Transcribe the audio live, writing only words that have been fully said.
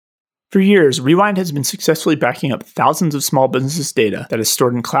For years, Rewind has been successfully backing up thousands of small businesses' data that is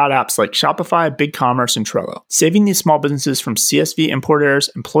stored in cloud apps like Shopify, BigCommerce, and Trello, saving these small businesses from CSV import errors,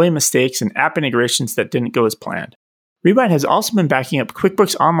 employee mistakes, and app integrations that didn't go as planned. Rewind has also been backing up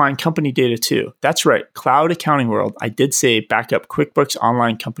QuickBooks Online company data too. That's right, cloud accounting world, I did say back up QuickBooks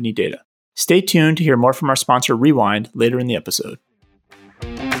Online company data. Stay tuned to hear more from our sponsor Rewind later in the episode.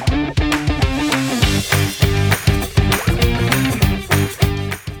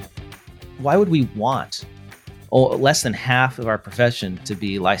 Why would we want less than half of our profession to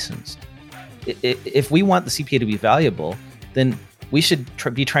be licensed? If we want the CPA to be valuable, then we should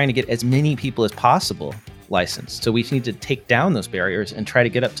be trying to get as many people as possible licensed. So we need to take down those barriers and try to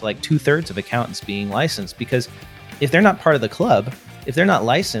get up to like 2/3 of accountants being licensed, because if they're not part of the club, if they're not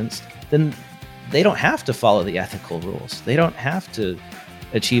licensed, then they don't have to follow the ethical rules. They don't have to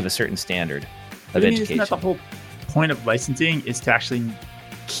achieve a certain standard of education. Isn't that the whole point of licensing, is to actually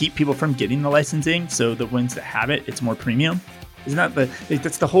keep people from getting the licensing, so the ones that have it, it's more premium? Isn't that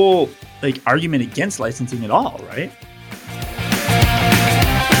that's the whole argument against licensing at all, right?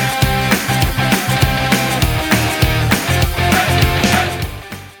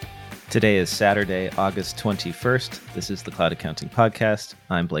 Today is Saturday, August 21st. This is the Cloud Accounting Podcast.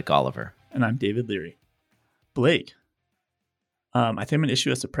 I'm Blake Oliver. And I'm David Leary. Blake, I think I'm going to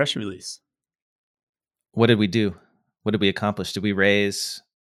issue us a press release. What did we do? What did we accomplish? Did we raise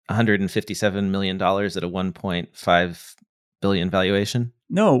 $157 million at a $1.5 billion valuation?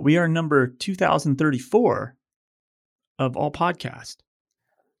 No, we are number 2034 of all podcasts.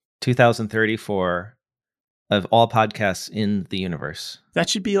 2034 of all podcasts in the universe. That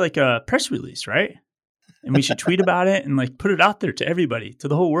should be like a press release, right? And we should tweet about it and put it out there to everybody, to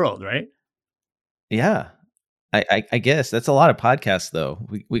the whole world, right? Yeah, I guess that's a lot of podcasts, though.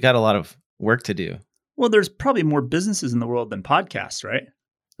 We got a lot of work to do. Well, there's probably more businesses in the world than podcasts, right?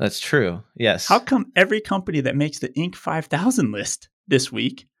 That's true. Yes. How come every company that makes the Inc. 5000 list this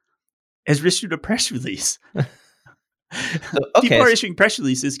week has issued a press release? People are issuing press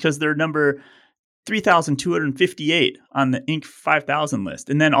releases because they're number 3,258 on the Inc. 5000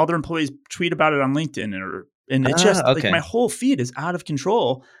 list. And then all their employees tweet about it on LinkedIn. And it's just my whole feed is out of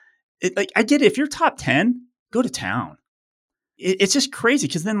control. I get it. If you're top 10, go to town. It's just crazy,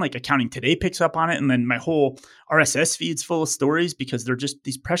 because then Accounting Today picks up on it, and then my whole RSS feed's full of stories, because they're just,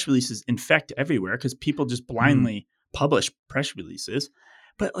 these press releases infect everywhere because people just blindly publish press releases.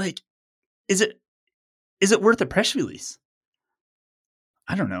 But is it worth a press release?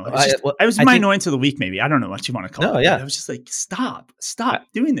 I don't know. I was my annoyance of the week, maybe. I don't know what you want to call it. Yeah. I was just stop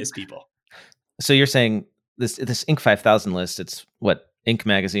doing this, people. So you're saying this Inc. 5000 list, it's what, Inc.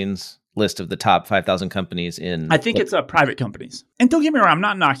 magazine's list of the top 5,000 companies in... I think it's private companies. And don't get me wrong, I'm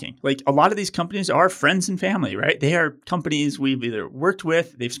not knocking. A lot of these companies are friends and family, right? They are companies we've either worked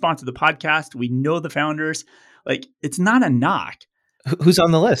with, they've sponsored the podcast, we know the founders. It's not a knock. Who's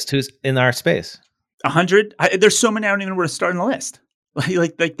on the list? Who's in our space? 100? There's so many, I don't even know where to start on the list.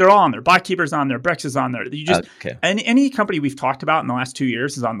 They're all on there. BotKeeper's on there. Brex is on there. You just any company we've talked about in the last 2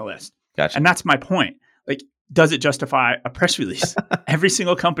 years is on the list. Gotcha. And that's my point. Does it justify a press release? Every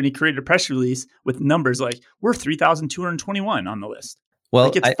single company created a press release with numbers we're 3,221 on the list. Well,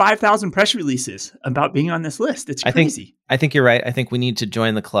 it's 5,000 press releases about being on this list. It's crazy. I think you're right. I think we need to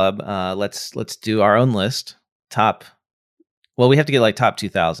join the club. Let's do our own list. We have to get top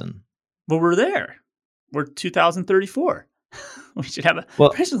 2,000. Well, we're there. We're 2,034. We should have a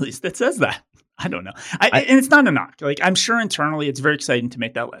press release that says that. I don't know. And it's not a knock. I'm sure internally it's very exciting to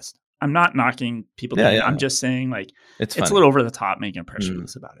make that list. I'm not knocking people down. I'm just saying it's a little over the top making a press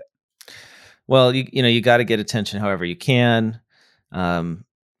release about it. Well, you got to get attention however you can.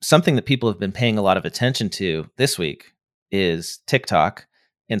 Something that people have been paying a lot of attention to this week is TikTok,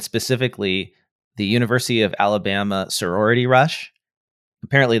 and specifically the University of Alabama sorority rush.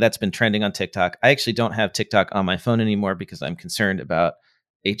 Apparently that's been trending on TikTok. I actually don't have TikTok on my phone anymore because I'm concerned about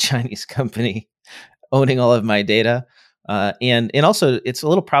a Chinese company owning all of my data. And also it's a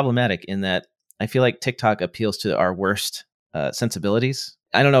little problematic in that I feel like TikTok appeals to our worst sensibilities.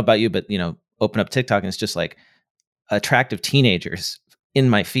 I don't know about you, but open up TikTok and it's just attractive teenagers in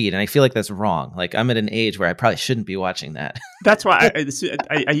my feed. And I feel like that's wrong. I'm at an age where I probably shouldn't be watching that. That's why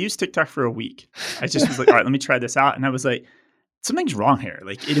I used TikTok for a week. I just was all right, let me try this out. And I was something's wrong here.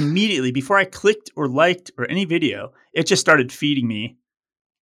 It immediately, before I clicked or liked or any video, it just started feeding me.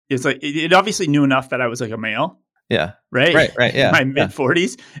 It's it obviously knew enough that I was a male. Yeah. Right. Yeah. In my mid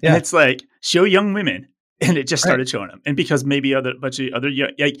 40s. And it's show young women. And it just started showing them. And because maybe bunch of other,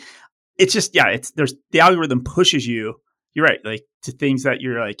 it's just, there's the algorithm pushes you. You're right. To things that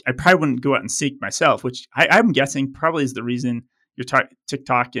you're I probably wouldn't go out and seek myself, which I'm guessing probably is the reason your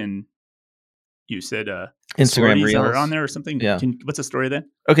TikTok and You said Instagram Reels are on there or something. Yeah. What's the story then?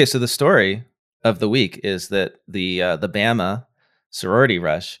 Okay, so the story of the week is that the Bama sorority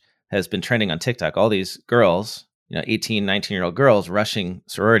rush has been trending on TikTok. All these girls, 18, 19-year-old girls rushing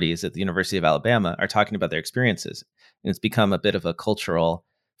sororities at the University of Alabama are talking about their experiences. And it's become a bit of a cultural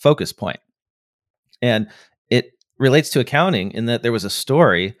focus point. And it relates to accounting in that there was a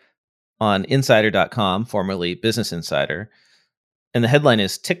story on Insider.com, formerly Business Insider. And the headline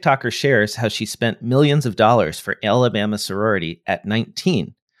is, TikToker shares how she spent millions of dollars for Alabama sorority at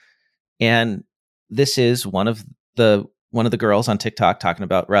 19. And this is one of the girls on TikTok talking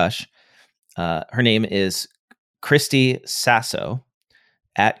about Rush. Her name is Christy Sasso,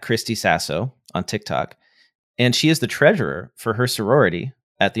 at Christy Sasso on TikTok. And she is the treasurer for her sorority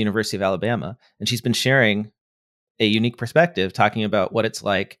at the University of Alabama. And she's been sharing a unique perspective, talking about what it's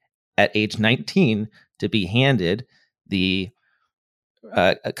like at age 19 to be handed the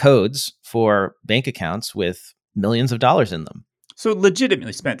codes for bank accounts with millions of dollars in them. So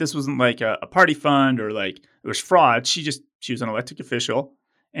legitimately spent. This wasn't like a party fund or like it was fraud. She was an elected official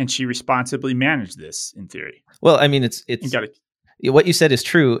and she responsibly managed this in theory. Well, I mean, it's what you said is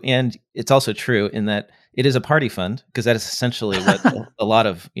true. And it's also true in that it is a party fund, because that is essentially what a lot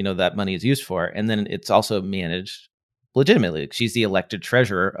of, that money is used for. And then it's also managed legitimately. She's the elected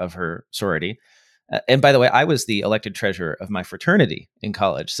treasurer of her sorority. And by the way, I was the elected treasurer of my fraternity in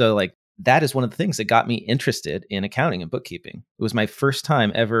college. So like, that is one of the things that got me interested in accounting and bookkeeping. It was my first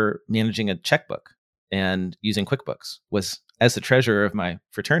time ever managing a checkbook and using QuickBooks, was as the treasurer of my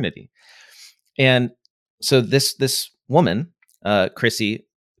fraternity. And so this woman, Christy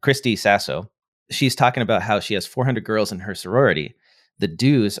Sasso, she's talking about how she has 400 girls in her sorority. The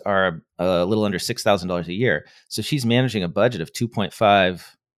dues are a little under $6,000 a year. So she's managing a budget of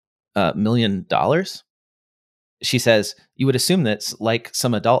 $2.5 million. She says, you would assume that like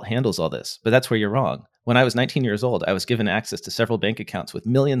some adult handles all this, but that's where you're wrong. When I was 19 years old, I was given access to several bank accounts with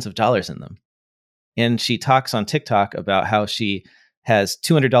millions of dollars in them. And she talks on TikTok about how she has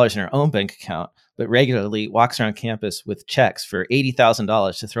 $200 in her own bank account, but regularly walks around campus with checks for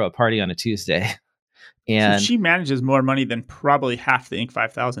 $80,000 to throw a party on a Tuesday. And so she manages more money than probably half the Inc.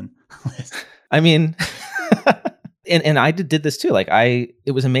 5000 list. I mean, and I did this too. Like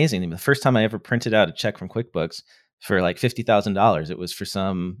it was amazing. The first time I ever printed out a check from QuickBooks for like $50,000, it was for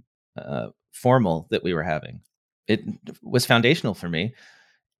some formal that we were having. It was foundational for me.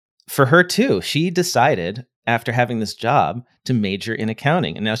 For her too, she decided after having this job to major in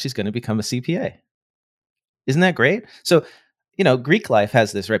accounting, and now she's going to become a CPA. Isn't that great? So, Greek life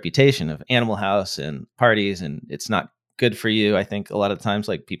has this reputation of Animal House and parties, and it's not good for you. I think a lot of times,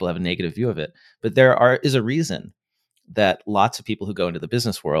 like, people have a negative view of it, but there is a reason that lots of people who go into the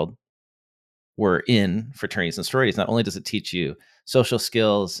business world were in fraternities and sororities. Not only does it teach you social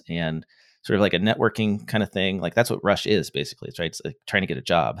skills and sort of like a networking kind of thing, like that's what Rush is basically. It's right. It's like trying to get a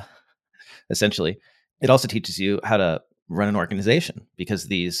job, essentially. It also teaches you how to run an organization, because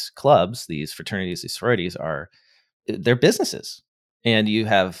these clubs, these fraternities, these sororities they're businesses, and you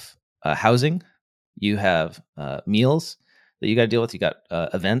have housing, you have meals that you got to deal with. You got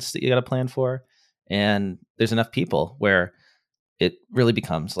events that you got to plan for, and there's enough people where it really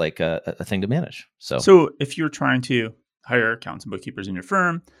becomes like a thing to manage. So if you're trying to hire accountants and bookkeepers in your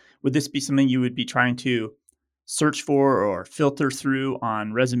firm, would this be something you would be trying to search for or filter through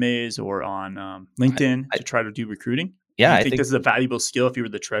on resumes or on LinkedIn to try to do recruiting? Yeah, I think this is a valuable skill if you were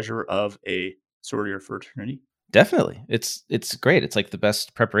the treasurer of a sorority or fraternity. Definitely. It's great. It's like the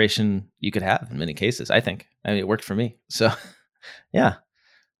best preparation you could have in many cases, I think. I mean, it worked for me. So yeah.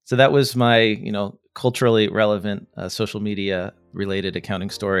 So that was my, culturally relevant social media related accounting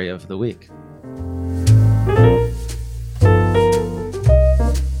story of the week.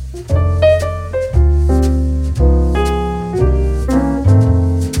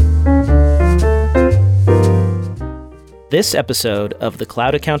 This episode of the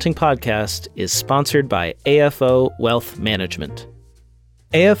Cloud Accounting Podcast is sponsored by AFO Wealth Management.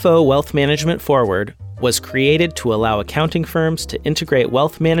 AFO Wealth Management Forward was created to allow accounting firms to integrate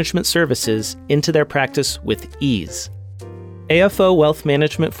wealth management services into their practice with ease. AFO Wealth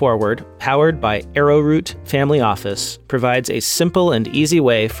Management Forward, powered by Arrowroot Family Office, provides a simple and easy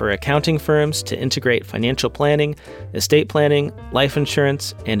way for accounting firms to integrate financial planning, estate planning, life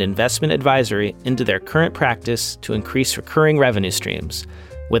insurance, and investment advisory into their current practice to increase recurring revenue streams,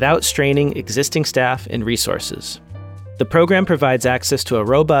 without straining existing staff and resources. The program provides access to a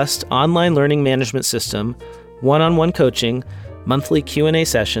robust online learning management system, one-on-one coaching, monthly Q&A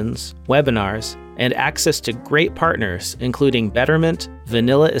sessions, webinars, and access to great partners, including Betterment,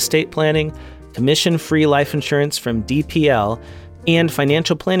 Vanilla Estate Planning, commission-free life insurance from DPL, and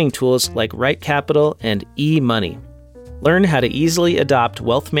financial planning tools like Right Capital and eMoney. Learn how to easily adopt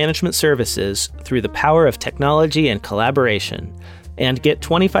wealth management services through the power of technology and collaboration, and get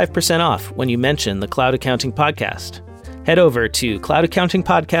 25% off when you mention the Cloud Accounting Podcast. Head over to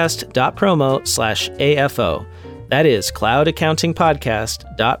cloudaccountingpodcast.promo/AFO. That is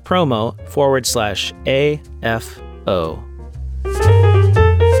cloudaccountingpodcast.promo/AFO.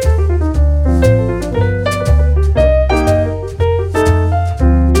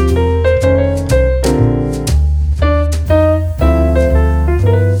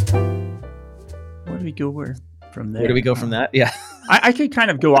 Where do we go from there? Where do we go from that? Yeah. I could kind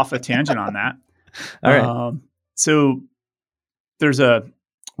of go off a tangent on that. All right. So there's a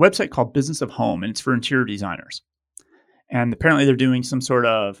website called Business of Home, and it's for interior designers. And apparently they're doing some sort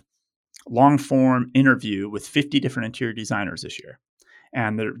of long-form interview with 50 different interior designers this year.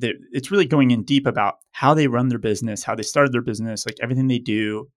 And it's really going in deep about how they run their business, how they started their business, like everything they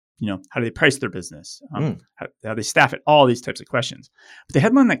do, how do they price their business, how they staff it, all these types of questions. But the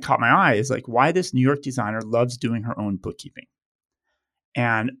headline that caught my eye is like why this New York designer loves doing her own bookkeeping.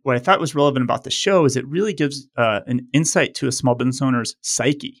 And what I thought was relevant about the show is it really gives an insight to a small business owner's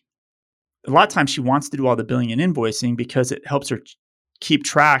psyche. A lot of times she wants to do all the billing and invoicing because it helps her keep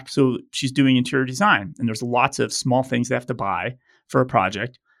track. So she's doing interior design, and there's lots of small things they have to buy for a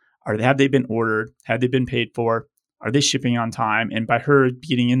project. Have they been ordered? Have they been paid for? Are they shipping on time? And by her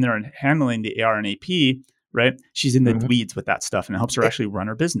getting in there and handling the AR and AP, right, she's in the weeds with that stuff, and it helps her actually run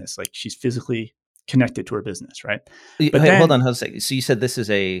her business. Like she's physically connected to her business, right? But hold on, Jose. So you said this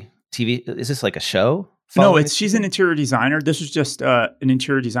is a TV? Is this like a show? No, she's an interior designer. This was just an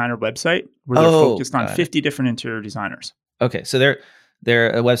interior designer website where they're focused on 50 different interior designers. Okay, so they're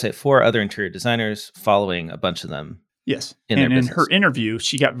a website for other interior designers, following a bunch of them. Yes, and in her interview,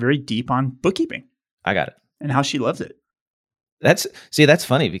 she got very deep on bookkeeping. I got it, and how she loves it. That's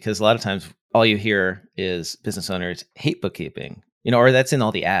funny because a lot of times all you hear is business owners hate bookkeeping. Or that's in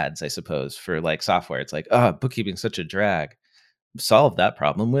all the ads, I suppose, for like software. It's like, bookkeeping's such a drag. Solve that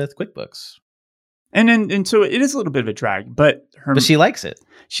problem with QuickBooks. And so it is a little bit of a drag, but she likes it.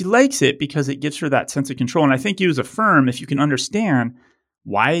 She likes it because it gives her that sense of control. And I think you as a firm, if you can understand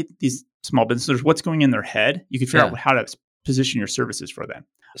why these small businesses, what's going in their head, you can figure out how to position your services for them.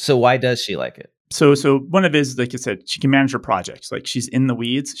 So why does she like it? So one of it is, like I said, she can manage her projects. Like she's in the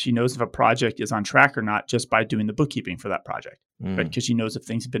weeds. She knows if a project is on track or not just by doing the bookkeeping for that project, right? Because she knows if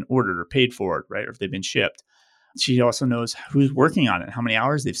things have been ordered or paid for, right? Or if they've been shipped. She also knows who's working on it, how many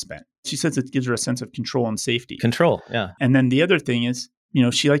hours they've spent. She says it gives her a sense of control and safety. Control, yeah. And then the other thing is,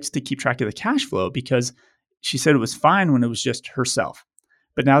 she likes to keep track of the cash flow because she said it was fine when it was just herself.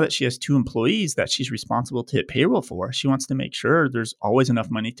 But now that she has 2 employees that she's responsible to hit payroll for, she wants to make sure there's always enough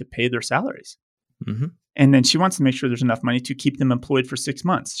money to pay their salaries. Mm-hmm. And then she wants to make sure there's enough money to keep them employed for 6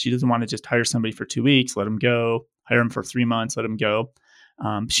 months. She doesn't want to just hire somebody for 2 weeks, let them go, hire them for 3 months, let them go.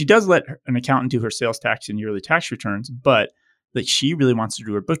 She does let an accountant do her sales tax and yearly tax returns, but she really wants to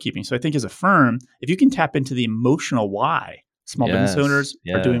do her bookkeeping. So I think as a firm, if you can tap into the emotional why small business owners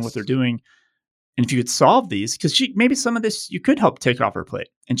are doing what they're doing, and if you could solve these, because maybe some of this you could help take off her plate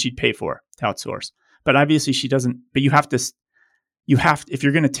and she'd pay for to outsource. But obviously she doesn't. But you have to, if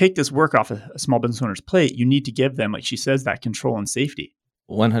you're going to take this work off a small business owner's plate, you need to give them, like she says, that control and safety.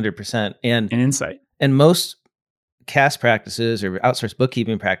 100%. And insight. And most CAS practices or outsourced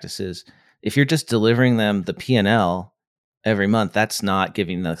bookkeeping practices, if you're just delivering them the P&L every month, that's not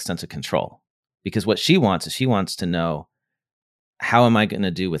giving the sense of control. Because what she wants is she wants to know, how am I going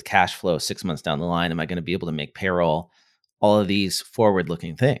to do with cash flow 6 months down the line? Am I going to be able to make payroll? All of these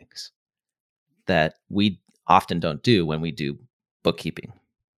forward-looking things that we often don't do when we do bookkeeping.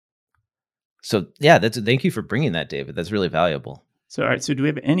 So yeah, thank you for bringing that, David. That's really valuable. So all right, so do we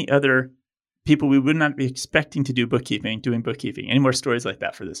have any other people we would not be expecting to do bookkeeping, doing bookkeeping? Any more stories like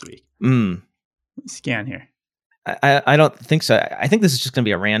that for this week? Let me scan here. I don't think so. I think this is just going to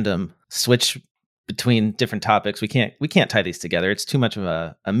be a random switch between different topics. We can't tie these together. It's too much of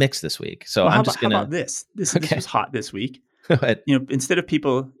a mix this week. So I'm just going to. How about this? This was hot this week. Instead of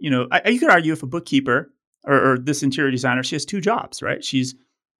people, you could argue if a bookkeeper or this interior designer, she has 2 jobs, right? She's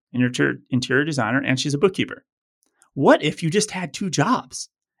an interior designer and she's a bookkeeper. What if you just had 2 jobs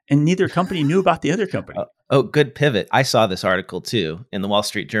and neither company knew about the other company? Oh, good pivot. I saw this article too in the Wall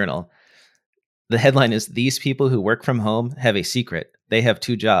Street Journal. The headline is, "These people who work from home have a secret. They have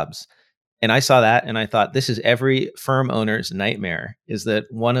 2 jobs." And I saw that and I thought, this is every firm owner's nightmare, is that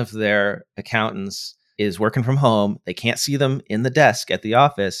one of their accountants is working from home. They can't see them in the desk at the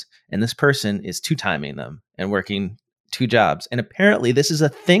office. And this person is 2-timing them and working 2 jobs. And apparently this is a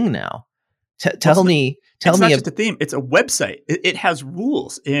thing now. Tell me. It's not just a theme. It's a website. It has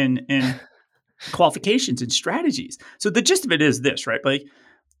rules and qualifications and strategies. So the gist of it is this, right? Like,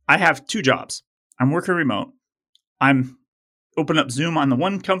 I have 2 jobs. I'm working remote. I'm open up Zoom on the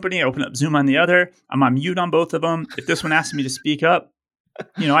one company. I open up Zoom on the other. I'm on mute on both of them. If this one asks me to speak up,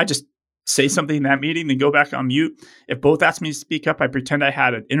 I just say something in that meeting, then go back on mute. If both ask me to speak up, I pretend I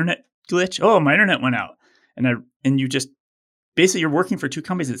had an internet glitch. Oh, my internet went out. And you just basically, you're working for 2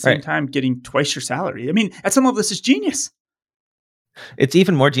 companies at the same time, getting twice your salary. I mean, at some level, this is genius. It's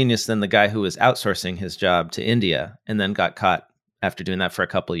even more genius than the guy who was outsourcing his job to India and then got caught after doing that for a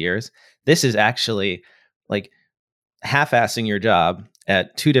couple of years. This is actually like half-assing your job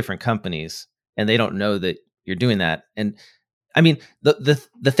at 2 different companies, and they don't know that you're doing that. And I mean, the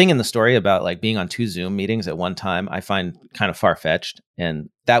thing in the story about like being on 2 Zoom meetings at one time, I find kind of far-fetched, and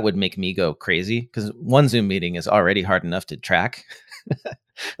that would make me go crazy because 1 Zoom meeting is already hard enough to track.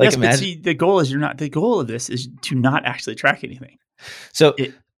 Yes, but see, the goal of this is to not actually track anything. So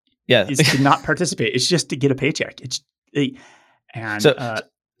is to not participate. It's just to get a paycheck. So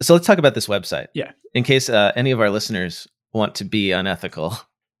let's talk about this website. Yeah. In case any of our listeners want to be unethical.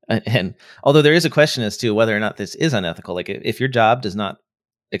 And although there is a question as to whether or not this is unethical, like if your job does not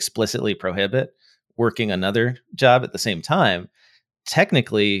explicitly prohibit working another job at the same time,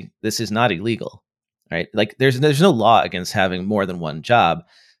 technically this is not illegal, right? Like there's no law against having more than one job.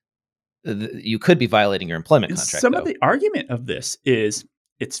 You could be violating your employment contract. Some of the argument of this is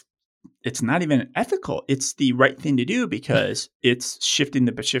it's not even ethical. It's the right thing to do because it's shifting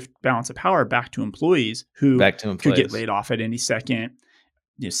the balance of power back to employees who could get laid off at any second.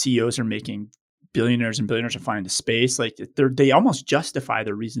 CEOs are making billionaires and billionaires are flying into space. Like they almost justify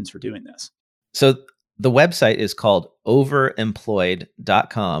their reasons for doing this. So the website is called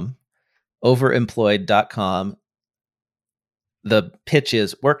overemployed.com. Overemployed.com. The pitch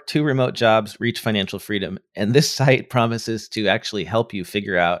is work 2 remote jobs, reach financial freedom. And this site promises to actually help you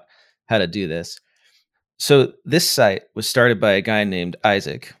figure out how to do this. So this site was started by a guy named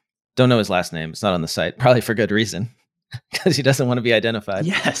Isaac. Don't know his last name. It's not on the site, probably for good reason, because he doesn't want to be identified.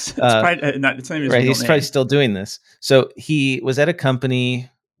 Yes. It's probably not his right. He's probably still doing this. So he was at a company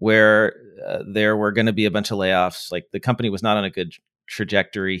where there were going to be a bunch of layoffs. Like the company was not on a good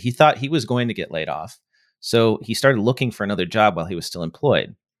trajectory. He thought he was going to get laid off. So he started looking for another job while he was still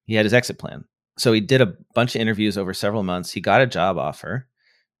employed. He had his exit plan. So he did a bunch of interviews over several months. He got a job offer,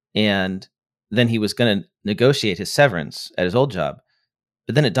 and then he was going to negotiate his severance at his old job.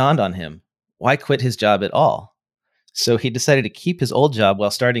 But then it dawned on him, why quit his job at all? So he decided to keep his old job while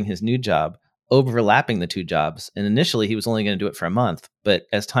starting his new job, overlapping the 2 jobs. And initially he was only going to do it for a month, but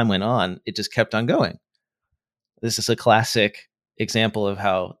as time went on, it just kept on going. This is a classic example of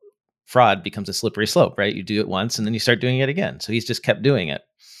how fraud becomes a slippery slope, right? You do it once and then you start doing it again. So he's just kept doing it.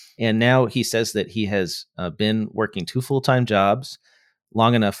 And now he says that he has been working 2 full-time jobs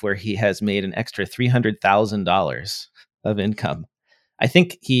long enough where he has made an extra $300,000 of income. I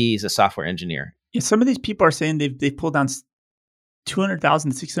think he's a software engineer. Yeah, some of these people are saying they've pulled down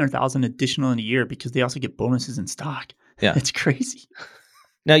 $200,000 to $600,000 additional in a year because they also get bonuses in stock. Yeah, it's crazy.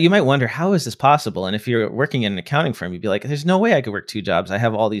 Now you might wonder, how is this possible? And if you're working in an accounting firm, you'd be like, "There's no way I could work 2 jobs. I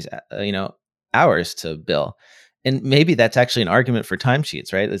have all these, hours to bill." And maybe that's actually an argument for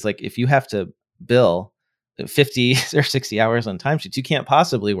timesheets, right? It's like if you have to bill 50 or 60 hours on timesheets, you can't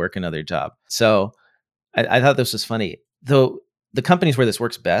possibly work another job. So I thought this was funny, though. The companies where this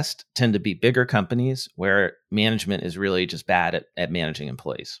works best tend to be bigger companies where management is really just bad at managing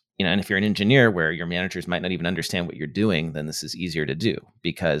employees. And if you're an engineer where your managers might not even understand what you're doing, then this is easier to do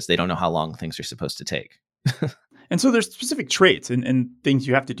because they don't know how long things are supposed to take. And so there's specific traits and things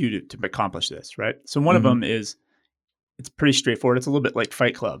you have to do to accomplish this, right? So one of them is, it's pretty straightforward. It's a little bit like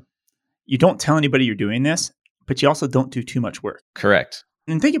Fight Club. You don't tell anybody you're doing this, but you also don't do too much work. Correct.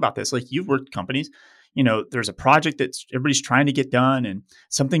 And think about this. Like you've worked companies, there's a project that everybody's trying to get done and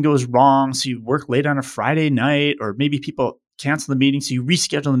something goes wrong. So you work late on a Friday night, or maybe people cancel the meeting. So you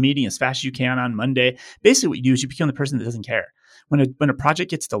reschedule the meeting as fast as you can on Monday. Basically what you do is you become the person that doesn't care. When a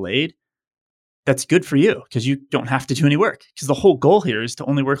project gets delayed, that's good for you because you don't have to do any work, because the whole goal here is to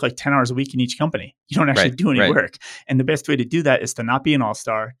only work like 10 hours a week in each company. You don't actually do any work. And the best way to do that is to not be an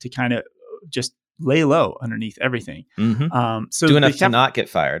all-star, to kind of just lay low underneath everything. So do enough to not get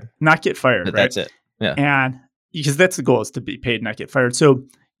fired. Not get fired, but right? That's it. Yeah. And because that's the goal, is to be paid and not get fired. So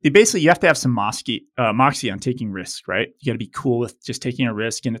you have to have some moxie on taking risks, right? You got to be cool with just taking a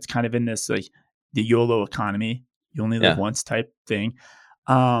risk. And it's kind of in this like the YOLO economy. You only live once type thing.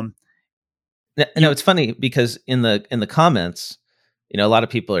 No, it's funny because in the comments, a lot of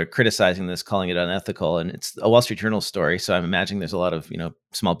people are criticizing this, calling it unethical, and it's a Wall Street Journal story. So I'm imagining there's a lot of,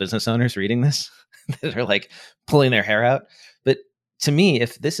 small business owners reading this that are like pulling their hair out. But to me,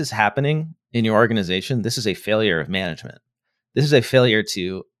 if this is happening in your organization, this is a failure of management. This is a failure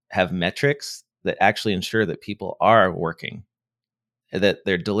to have metrics that actually ensure that people are working, that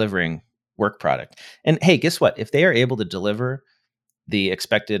they're delivering work product. And hey, guess what? If they are able to deliver the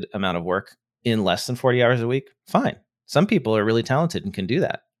expected amount of work in less than 40 hours a week, fine. Some people are really talented and can do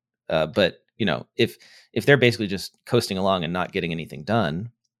that. But if they're basically just coasting along and not getting anything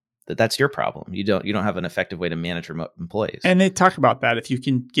done, that's your problem. You don't have an effective way to manage remote employees. And they talk about that. If you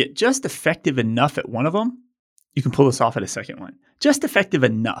can get just effective enough at one of them, you can pull this off at a second one. Just effective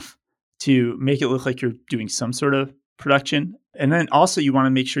enough to make it look like you're doing some sort of production. And then also you want to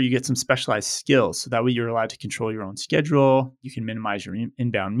make sure you get some specialized skills. So that way you're allowed to control your own schedule. You can minimize your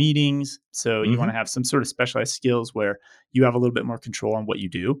inbound meetings. So you want to have some sort of specialized skills where you have a little bit more control on what you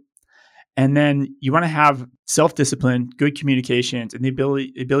do. And then you want to have self-discipline, good communications, and the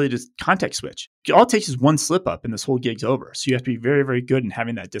ability to context switch. All it takes is one slip up and this whole gig's over. So you have to be very, very good in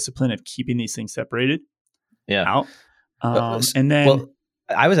having that discipline of keeping these things separated out. And then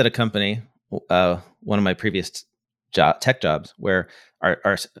I was at a company, one of my previous tech jobs, where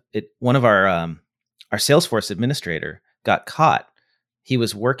one of our Salesforce administrator got caught. He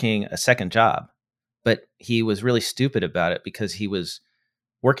was working a second job, but he was really stupid about it because he was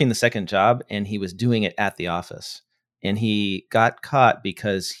working the second job and he was doing it at the office. And he got caught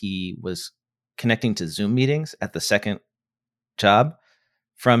because he was connecting to Zoom meetings at the second job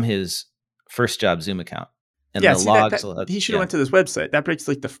from his first job Zoom account. And the logs. He should have went to this website. That breaks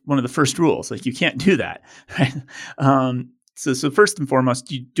like one of the first rules. Like you can't do that, right? So first and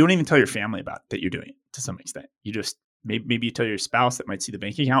foremost, you don't even tell your family about that you're doing it to some extent. You just maybe you tell your spouse that might see the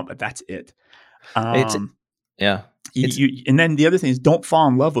bank account, but that's it. And then the other thing is don't fall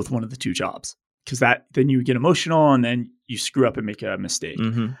in love with one of the two jobs because then you get emotional and then you screw up and make a mistake.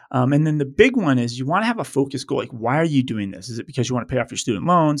 And then the big one is you want to have a focus goal. Like, why are you doing this? Is it because you want to pay off your student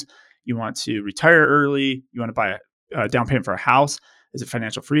loans? You want to retire early? You want to buy a down payment for a house? Is it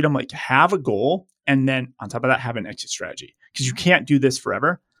financial freedom? Like, have a goal. And then on top of that, have an exit strategy because you can't do this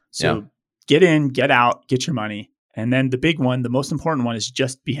forever. So get in, get out, get your money. And then the big one, the most important one is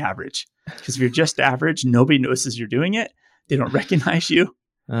just be average. Because if you're just average, nobody notices you're doing it. They don't recognize you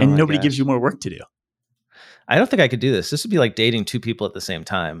and nobody gives you more work to do. I don't think I could do this. This would be like dating two people at the same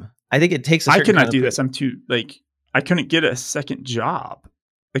time. I think it takes I cannot do this. I'm too I couldn't get a second job.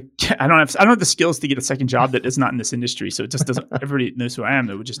 Like, I don't have the skills to get a second job that is not in this industry. So it just doesn't, everybody knows who I am.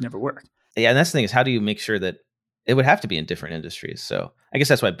 That would just never work. Yeah. And that's the thing is, how do you make sure that it would have to be in different industries? So I guess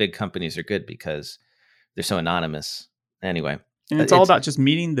that's why big companies are good because they're so anonymous. Anyway. And it's all about just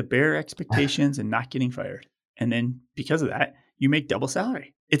meeting the bare expectations and not getting fired. And then because of that, you make double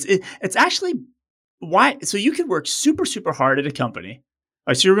salary. It's actually why. So you could work super, super hard at a company.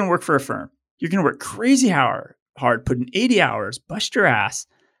 All right, so you're going to work for a firm. You're going to work crazy hard, put in 80 hours, bust your ass,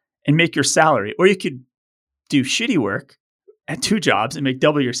 and make your salary. Or you could do shitty work at two jobs and make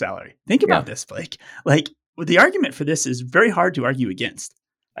double your salary. Think about this, Blake. Like, the argument for this is very hard to argue against.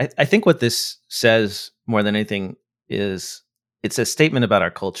 I think what this says more than anything is it's a statement about our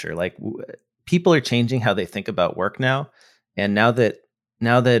culture. Like, people are changing how they think about work now. And now that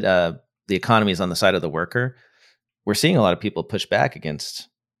the economy is on the side of the worker, we're seeing a lot of people push back against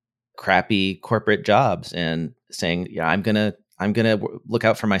crappy corporate jobs and saying, yeah, I'm going to look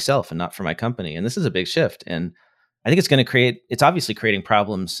out for myself and not for my company. And this is a big shift. And I think it's obviously creating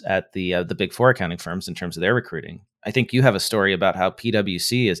problems at the big four accounting firms in terms of their recruiting. I think you have a story about how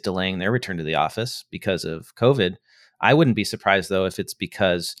PwC is delaying their return to the office because of COVID. I wouldn't be surprised though, if it's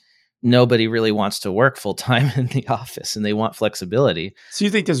because nobody really wants to work full time in the office and they want flexibility. So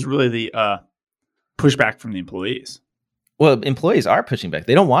you think this is really the pushback from the employees? Well, employees are pushing back.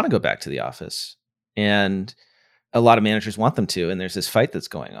 They don't want to go back to the office. And a lot of managers want them to. And there's this fight that's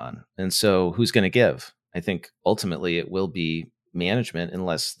going on. And so who's going to give? I think ultimately it will be management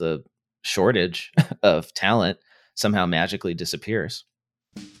unless the shortage of talent somehow magically disappears.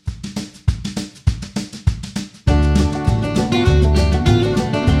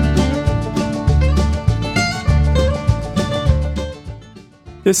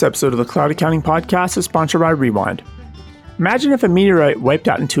 This episode of the Cloud Accounting Podcast is sponsored by Rewind. Imagine if a meteorite wiped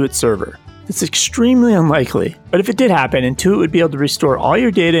out Intuit's server. It's extremely unlikely, but if it did happen, Intuit would be able to restore all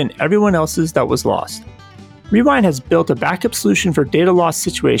your data and everyone else's that was lost. Rewind has built a backup solution for data loss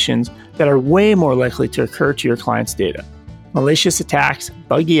situations that are way more likely to occur to your client's data. Malicious attacks,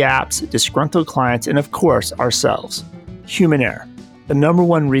 buggy apps, disgruntled clients, and of course, ourselves. Human error, the number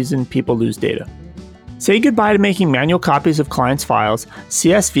one reason people lose data. Say goodbye to making manual copies of clients' files,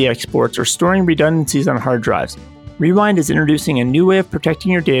 CSV exports, or storing redundancies on hard drives. Rewind is introducing a new way of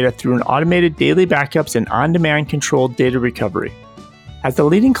protecting your data through an automated daily backups and on-demand controlled data recovery. As the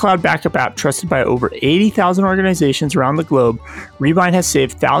leading cloud backup app trusted by over 80,000 organizations around the globe, Rewind has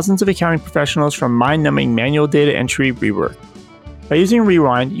saved thousands of accounting professionals from mind-numbing manual data entry rework. By using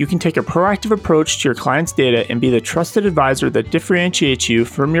Rewind, you can take a proactive approach to your client's data and be the trusted advisor that differentiates you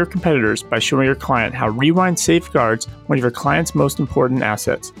from your competitors by showing your client how Rewind safeguards one of your client's most important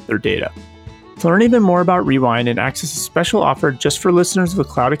assets, their data. To learn even more about Rewind and access a special offer just for listeners of the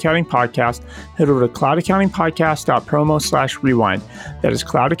Cloud Accounting Podcast, head over to cloudaccountingpodcast.promo/rewind. That is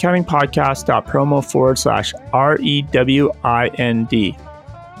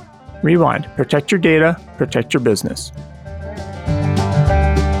cloudaccountingpodcast.promo/REWIND. Rewind. Protect your data, protect your business.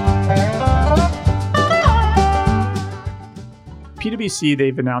 PwC,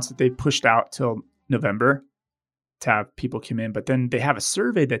 they've announced that they pushed out till November to have people come in, but then they have a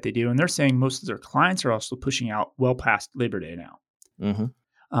survey that they do, and they're saying most of their clients are also pushing out well past Labor Day now.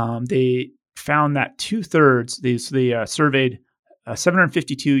 Mm-hmm. They found that 2/3, they surveyed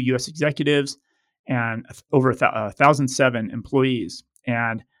 752 U.S. executives and over 1,007 employees,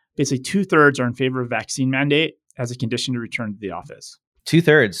 and basically 2/3 are in favor of vaccine mandate as a condition to return to the office.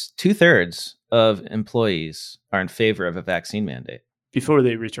 Two-thirds of employees are in favor of a vaccine mandate before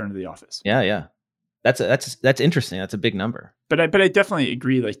they return to the office. Yeah. That's interesting. That's a big number. But I definitely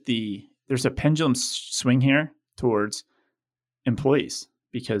agree. Like there's a pendulum swing here towards employees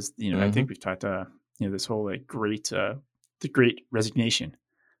because I think we've talked this whole the Great Resignation,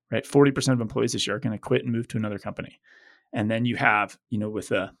 right? 40% of employees this year are going to quit and move to another company, and then you have with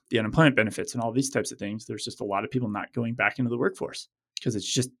the unemployment benefits and all these types of things. There's just a lot of people not going back into the workforce because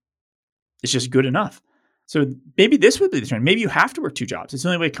it's just good enough. So maybe this would be the trend. Maybe you have to work 2 jobs. It's the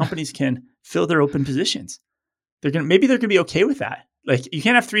only way companies can fill their open positions. Maybe they're going to be okay with that. Like you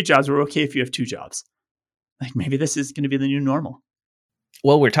can't have 3 jobs. We're okay if you have 2 jobs. Like maybe this is going to be the new normal.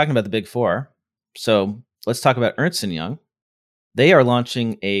 Well, we're talking about the Big Four. So let's talk about Ernst & Young. They are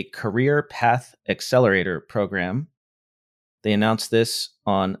launching a Career Path Accelerator program. They announced this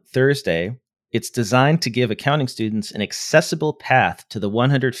on Thursday. It's designed to give accounting students an accessible path to the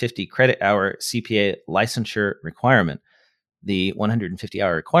 150 credit hour CPA licensure requirement. The 150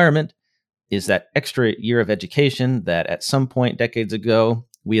 hour requirement is that extra year of education that at some point decades ago,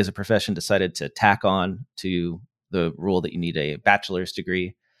 we as a profession decided to tack on to the rule that you need a bachelor's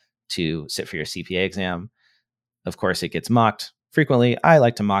degree to sit for your CPA exam. Of course, it gets mocked frequently. I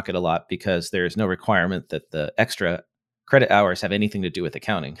like to mock it a lot because there's no requirement that the extra credit hours have anything to do with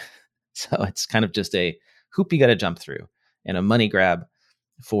accounting. So it's kind of just a hoop you got to jump through and a money grab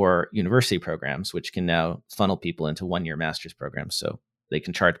for university programs, which can now funnel people into 1-year master's programs so they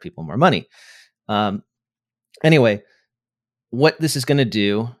can charge people more money. Anyway, what this is going to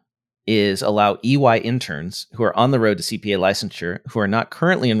do is allow EY interns who are on the road to CPA licensure, who are not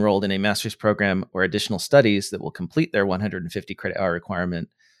currently enrolled in a master's program or additional studies that will complete their 150 credit hour requirement.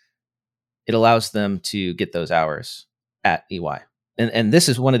 It allows them to get those hours at EY. And this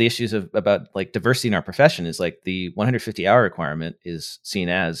is one of the issues about like diversity in our profession is like the 150 hour requirement is seen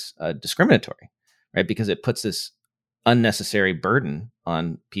as discriminatory, right? Because it puts this unnecessary burden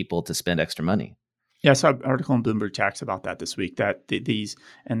on people to spend extra money. Yeah, I saw an article in Bloomberg Tax about that this week, that these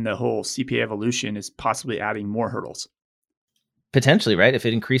and the whole CPA evolution is possibly adding more hurdles. Potentially, right? If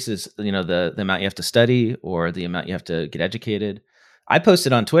it increases, the amount you have to study or the amount you have to get educated. I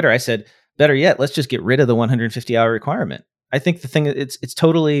posted on Twitter, I said, better yet, let's just get rid of the 150 hour requirement. I think the thing it's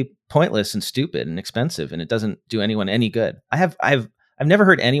totally pointless and stupid and expensive, and it doesn't do anyone any good. I've never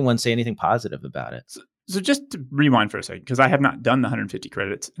heard anyone say anything positive about it. So just to rewind for a second, because I have not done the 150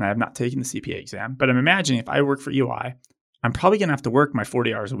 credits and I have not taken the CPA exam, but I'm imagining if I work for EY, I'm probably going to have to work my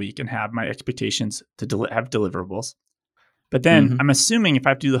 40 hours a week and have my expectations to have deliverables. But then I'm assuming if I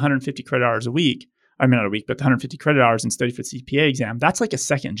have to do the 150 credit hours a week, not a week, but the 150 credit hours and study for the CPA exam, that's like a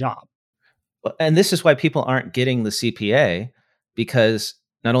second job. And this is why people aren't getting the CPA, because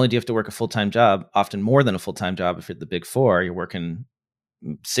not only do you have to work a full-time job, often more than a full-time job. If you're at the Big Four, you're working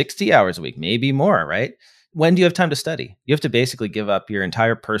 60 hours a week, maybe more, right? When do you have time to study? You have to basically give up your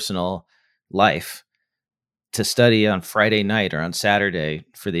entire personal life to study on Friday night or on Saturday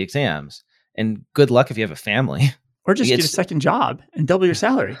for the exams. And good luck if you have a family. Or just get a second job and double your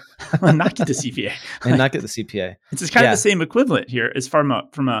salary and not get the CPA. And not get the CPA. It's just kind of the same equivalent here as from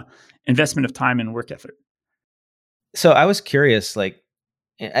a investment of time and work effort. So I was curious, like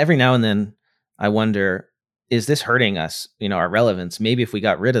every now and then I wonder, is this hurting us, our relevance? Maybe if we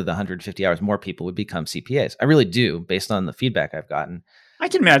got rid of the 150 hours, more people would become CPAs. I really do, based on the feedback I've gotten. I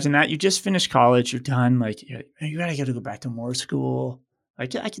can imagine that. You just finished college, you're done. Like, you gotta go back to more school. I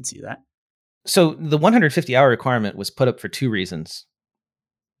can see that. So the 150-hour requirement was put up for two reasons.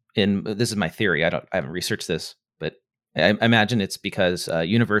 This is my theory. I haven't researched this, but I imagine it's because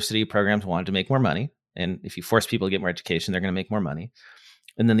university programs wanted to make more money. And if you force people to get more education, they're going to make more money.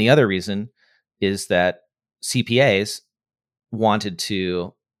 And then the other reason is that CPAs wanted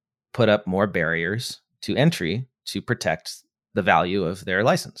to put up more barriers to entry to protect the value of their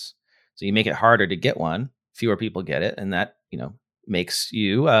license. So you make it harder to get one, fewer people get it, and that, makes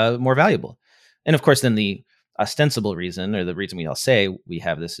you more valuable. And of course, then the ostensible reason, or the reason we all say we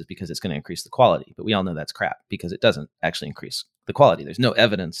have this, is because it's going to increase the quality. But we all know that's crap, because it doesn't actually increase the quality. There's no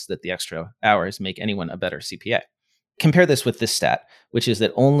evidence that the extra hours make anyone a better CPA. Compare this with this stat, which is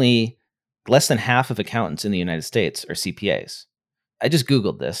that only less than half of accountants in the United States are CPAs. I just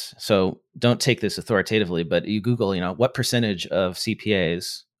Googled this, so don't take this authoritatively, but you Google, what percentage of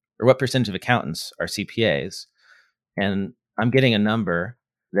CPAs or what percentage of accountants are CPAs, and I'm getting a number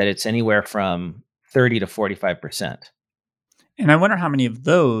that it's anywhere from 30 to 45%. And I wonder how many of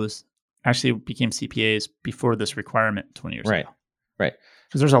those actually became CPAs before this requirement 20 years ago. Right.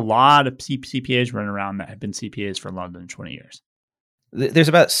 Because there's a lot of CPAs running around that have been CPAs for longer than 20 years. There's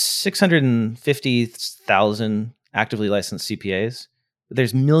about 650,000 actively licensed CPAs, but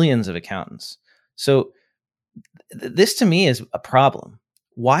there's millions of accountants. So this to me is a problem.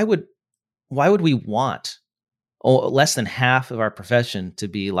 Why would we want less than half of our profession to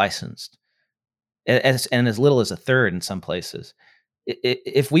be licensed, and as little as a third in some places?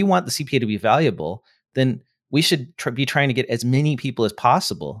 If we want the CPA to be valuable, then we should be trying to get as many people as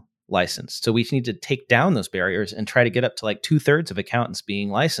possible licensed. So we need to take down those barriers and try to get up to like 2/3 of accountants being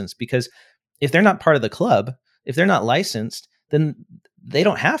licensed, because if they're not part of the club, if they're not licensed, then they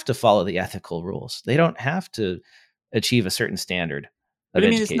don't have to follow the ethical rules. They don't have to achieve a certain standard of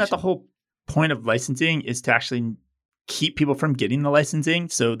education. Isn't that the whole point of licensing, is to actually keep people from getting the licensing?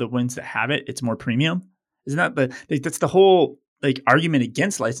 So the ones that have it, it's more premium. Isn't that that's the whole argument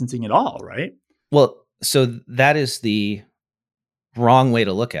against licensing at all, right? Well, so that is the wrong way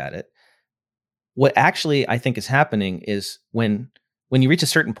to look at it. What actually I think is happening is when you reach a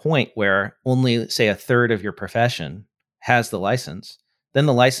certain point where only, say, a third of your profession has the license, then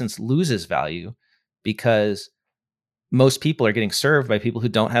the license loses value, because most people are getting served by people who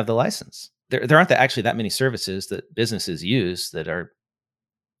don't have the license. There aren't actually that many services that businesses use that are,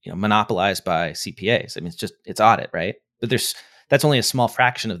 monopolized by CPAs. I mean, it's audit, right? But that's only a small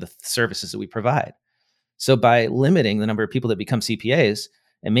fraction of the services that we provide. So by limiting the number of people that become CPAs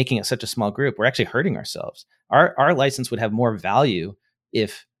and making it such a small group, we're actually hurting ourselves. Our license would have more value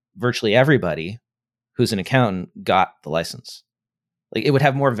if virtually everybody who's an accountant got the license. Like, it would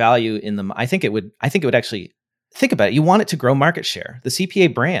have more value in them. I think it would actually, think about it. You want it to grow market share. The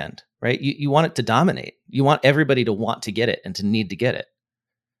CPA brand, right? You want it to dominate. You want everybody to want to get it and to need to get it.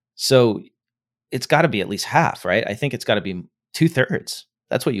 So it's got to be at least half, right? I think it's got to be 2/3.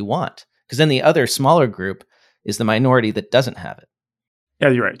 That's what you want. Because then the other smaller group is the minority that doesn't have it. Yeah,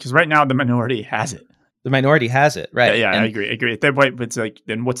 you're right. Because right now the minority has it. The minority has it, right? Yeah, I agree. At that point, it's like,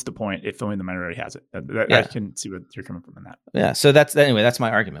 then what's the point if only the minority has it? I can see what you're coming from in that. Yeah. So that's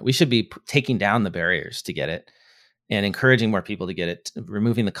my argument. We should be taking down the barriers to get it and encouraging more people to get it,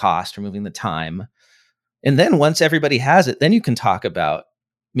 removing the cost, removing the time. And then once everybody has it, then you can talk about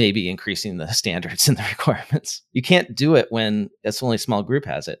maybe increasing the standards and the requirements. You can't do it when it's only a small group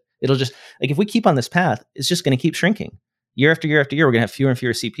has it. It'll just, if we keep on this path, it's just going to keep shrinking. Year after year after year, we're going to have fewer and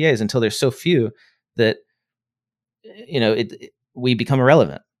fewer CPAs until there's so few that, we become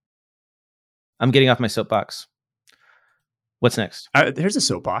irrelevant. I'm getting off my soapbox. What's next? There's a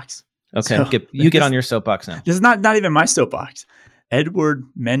soapbox. Okay, so get on your soapbox now. This is not even my soapbox. Edward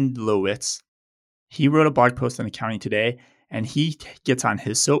Mendlowitz, he wrote a blog post on Accounting Today, and he gets on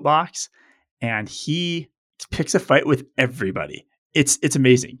his soapbox and he picks a fight with everybody. It's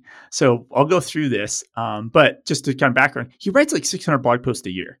amazing. So I'll go through this, but just to kind of background, he writes like 600 blog posts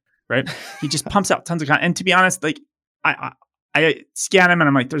a year, right? He just pumps out tons of content. And to be honest, like I scan him and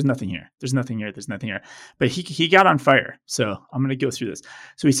I'm like, there's nothing here. There's nothing here. There's nothing here. But he got on fire. So I'm going to go through this.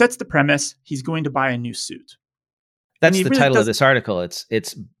 So he sets the premise. He's going to buy a new suit. That's the title of this article.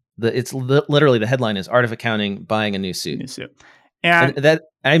 It's literally the headline is Art of Accounting, Buying a New Suit. And that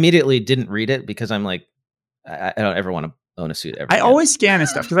I immediately didn't read it because I'm like, I don't ever want to own a suit ever. I always scan and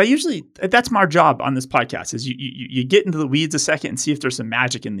stuff because that's my job on this podcast is you get into the weeds a second and see if there's some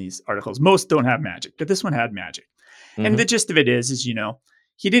magic in these articles. Most don't have magic, but this one had magic. Mm-hmm. And the gist of it is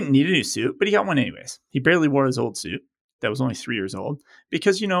he didn't need a new suit, but he got one anyways. He barely wore his old suit that was only 3 years old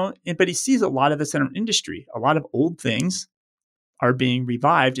because, but he sees a lot of this in our industry, a lot of old things are being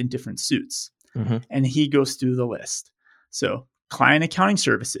revived in different suits. Mm-hmm. And he goes through the list. So client accounting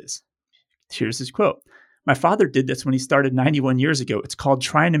services. Here's his quote. My father did this when he started 91 years ago. It's called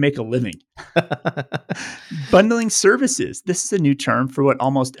trying to make a living. Bundling services. This is a new term for what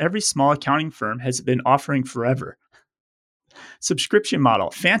almost every small accounting firm has been offering forever. Subscription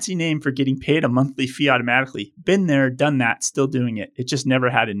model. Fancy name for getting paid a monthly fee automatically. Been there, done that, still doing it. It just never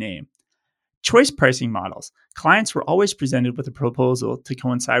had a name. Choice pricing models. Clients were always presented with a proposal to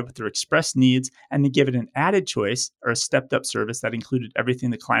coincide with their expressed needs and to give it an added choice or a stepped up service that included everything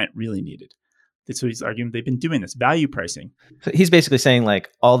the client really needed. That's what he's arguing. They've been doing this value pricing. So he's basically saying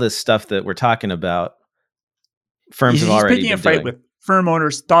like all this stuff that we're talking about, firms have already been doing. He's picking a fight with firm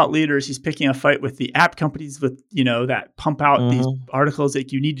owners, thought leaders. He's picking a fight with the app companies with, that pump out these articles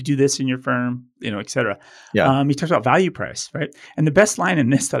like you need to do this in your firm, et cetera. Yeah. He talks about value price, right? And the best line in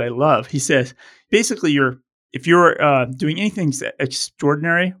this that I love, he says, basically if you're doing anything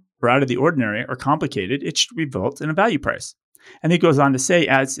extraordinary or out of the ordinary or complicated, it should result in a value price. And he goes on to say,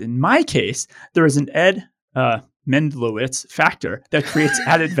 as in my case, there is an Ed Mendlowitz factor that creates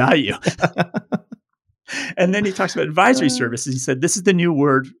added value. And then he talks about advisory services. He said, this is the new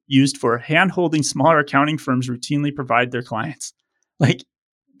word used for hand-holding smaller accounting firms routinely provide their clients. Like,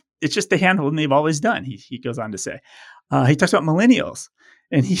 it's just the hand-holding they've always done, he goes on to say. He talks about millennials.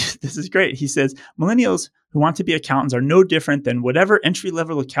 And this is great. He says, millennials who want to be accountants are no different than whatever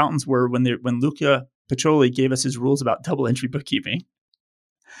entry-level accountants were when Luca Pacioli gave us his rules about double entry bookkeeping.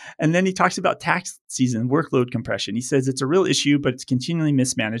 And then he talks about tax season workload compression. He says it's a real issue, but it's continually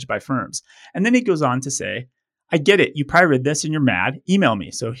mismanaged by firms. And then he goes on to say, I get it. You probably read this and you're mad. Email me.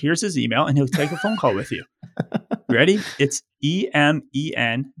 So here's his email and he'll take a phone call with you. Ready? It's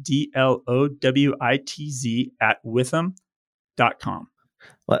EMENDLOWITZ@witham.com.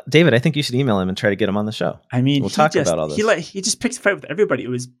 Well, David, I think you should email him and try to get him on the show. I mean, we'll talk about all this. He just picks a fight with everybody.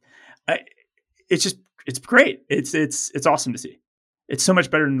 It's great. It's awesome to see. It's so much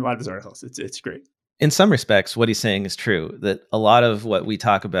better than a lot of his articles. It's great. In some respects, what he's saying is true, that a lot of what we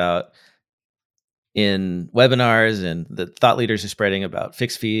talk about in webinars and the thought leaders are spreading about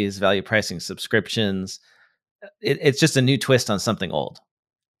fixed fees, value pricing, subscriptions, it's just a new twist on something old.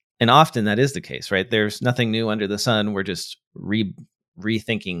 And often that is the case, right? There's nothing new under the sun. We're just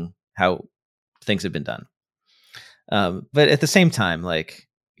rethinking how things have been done. But at the same time,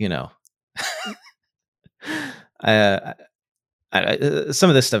 some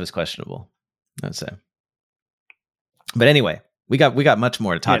of this stuff is questionable, I'd say. But anyway, we got much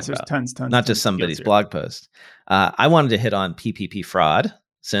more to talk about. Tons, not just somebody's blog post. I wanted to hit on PPP fraud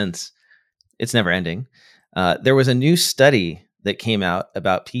since it's never ending. There was a new study that came out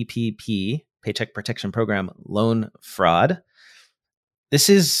about PPP, Paycheck Protection Program loan fraud. This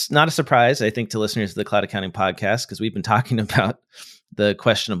is not a surprise, I think, to listeners of the Cloud Accounting Podcast, because we've been talking about the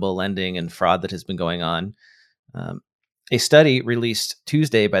questionable lending and fraud that has been going on. A study released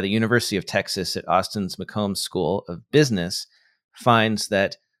Tuesday by the University of Texas at Austin's McCombs School of Business finds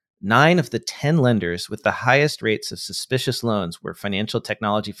that 9 of the 10 lenders with the highest rates of suspicious loans were financial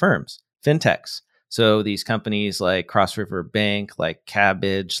technology firms, fintechs. So these companies like Cross River Bank, like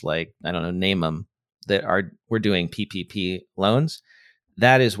Kabbage, name them, we're doing PPP loans.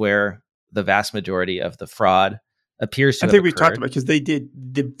 That is where the vast majority of the fraud appears to have occurred. We talked about, because they did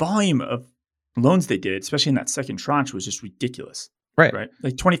the volume of loans they did, especially in that second tranche, was just ridiculous. Right.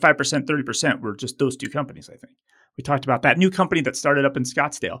 Like 25%, 30% were just those two companies, I think. We talked about that new company that started up in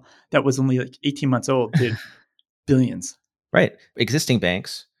Scottsdale that was only like 18 months old, did billions. Right. Existing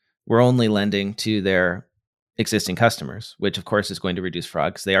banks were only lending to their existing customers, which of course is going to reduce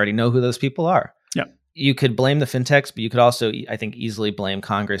fraud because they already know who those people are. Yeah. You could blame the fintechs, but you could also, I think, easily blame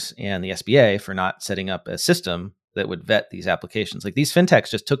Congress and the SBA for not setting up a system that would vet these applications. Like, these fintechs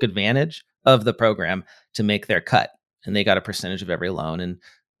just took advantage of the program to make their cut, and they got a percentage of every loan. And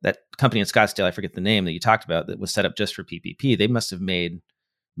that company in Scottsdale, I forget the name that you talked about, that was set up just for PPP, they must have made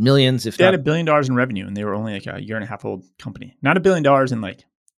millions, they had $1 billion in revenue, and they were only like a year and a half old company. Not $1 billion in like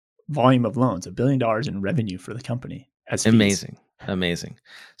volume of loans, $1 billion in revenue for the company as fees. Amazing.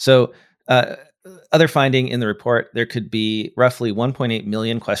 So other finding in the report, there could be roughly 1.8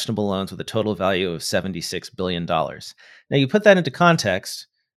 million questionable loans with a total value of $76 billion. Now you put that into context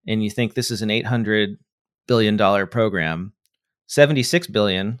and you think this is an $800 billion program, 76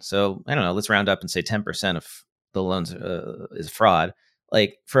 billion. So I don't know, let's round up and say 10% of the loans is fraud.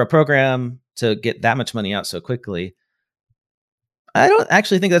 Like, for a program to get that much money out so quickly, I don't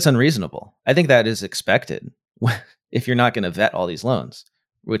actually think that's unreasonable. I think that is expected if you're not going to vet all these loans,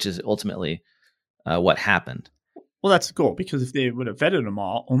 which is ultimately what happened. Well, that's the goal, because if they would have vetted them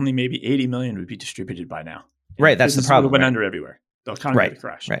all, only maybe 80 million would be distributed by now. Right, that's the problem. Went under everywhere. the economy would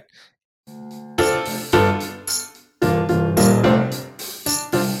crash. Right.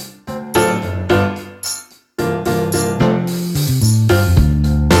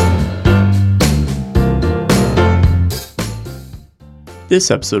 This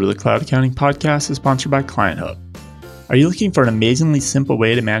episode of the Cloud Accounting Podcast is sponsored by Client Hub. Are you looking for an amazingly simple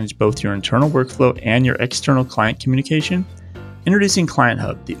way to manage both your internal workflow and your external client communication? Introducing Client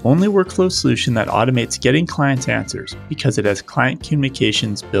Hub, the only workflow solution that automates getting clients answers because it has client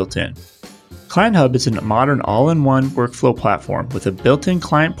communications built in. Client Hub is a modern all-in-one workflow platform with a built-in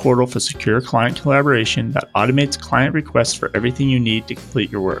client portal for secure client collaboration that automates client requests for everything you need to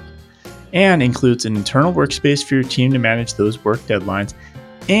complete your work, and includes an internal workspace for your team to manage those work deadlines,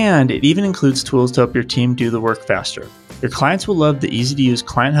 and it even includes tools to help your team do the work faster. Your clients will love the easy-to-use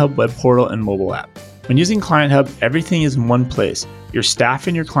Client Hub web portal and mobile app. When using Client Hub, everything is in one place. Your staff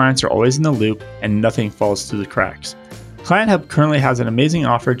and your clients are always in the loop, and nothing falls through the cracks. Client Hub currently has an amazing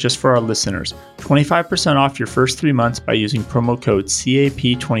offer just for our listeners, 25% off your first 3 months by using promo code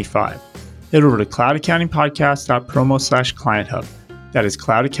CAP25. Head over to cloudaccountingpodcast.promo/clienthub. That is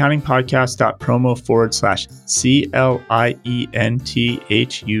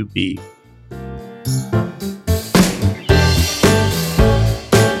cloudaccountingpodcast.promo/CLIENTHUB.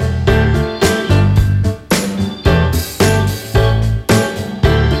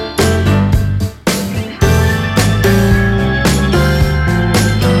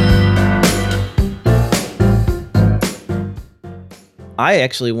 I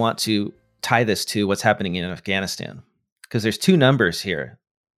actually want to tie this to what's happening in Afghanistan, because there's two numbers here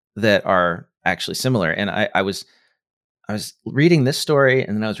that are actually similar. And I was reading this story,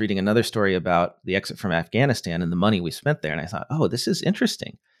 and then I was reading another story about the exit from Afghanistan and the money we spent there. And I thought, oh, this is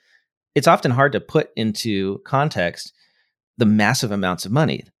interesting. It's often hard to put into context the massive amounts of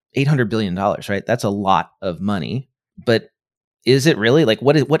money. $800 billion, right? That's a lot of money. But is it really? Like,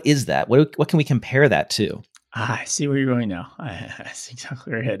 what is that? What can we compare that to? I see where you're going now. I see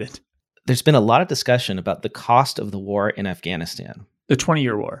exactly where you're headed. There's been a lot of discussion about the cost of the war in Afghanistan. The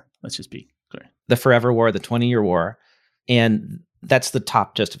 20-year war. Let's just be clear. The forever war, the 20-year war. And that's the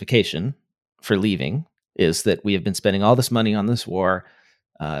top justification for leaving, is that we have been spending all this money on this war.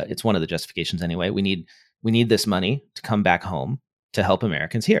 It's one of the justifications anyway. We need this money to come back home to help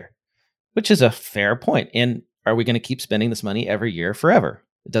Americans here, which is a fair point. And are we going to keep spending this money every year forever?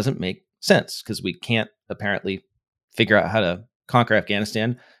 It doesn't make sense, because we can't apparently figure out how to conquer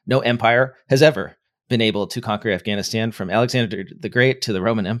Afghanistan. No empire has ever been able to conquer Afghanistan, from Alexander the Great to the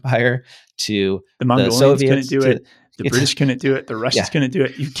Roman Empire to the Mongolians Soviets. Couldn't do it. The British couldn't do it. The Russians couldn't do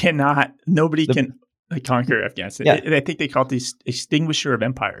it. You cannot. Nobody can conquer Afghanistan. Yeah. I think they call it the extinguisher of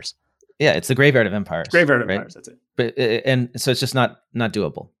empires. Yeah, it's the graveyard of empires. Graveyard of empires. That's it. But and so it's just not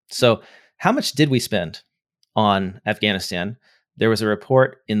doable. So how much did we spend on Afghanistan? There was a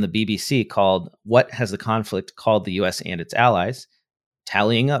report in the BBC called "What Has the Conflict Called the U.S. and Its Allies?"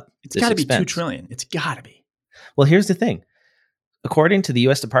 tallying up. It's got to be $2 trillion. It's got to be. Well, here's the thing. According to the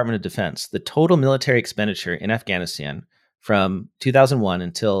U.S. Department of Defense, the total military expenditure in Afghanistan from 2001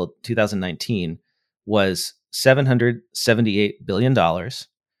 until 2019 was $778 billion.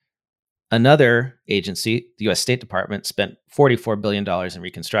 Another agency, the U.S. State Department, spent $44 billion in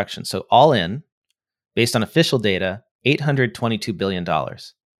reconstruction. So all in, based on official data, $822 billion.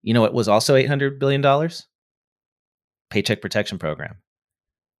 You know what was also $800 billion? Paycheck Protection Program.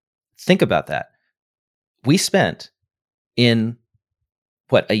 Think about that. We spent in,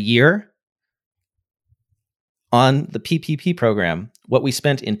 a year on the PPP program, what we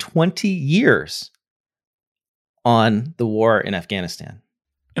spent in 20 years on the war in Afghanistan.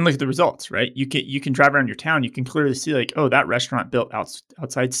 And look at the results, right? You can drive around your town. You can clearly see, like, oh, that restaurant built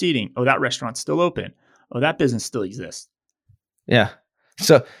outside seating. Oh, that restaurant's still open. Oh, that business still exists. Yeah.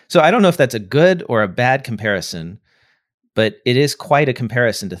 So I don't know if that's a good or a bad comparison, but it is quite a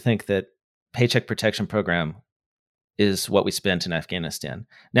comparison to think that Paycheck Protection Program is what we spent in Afghanistan.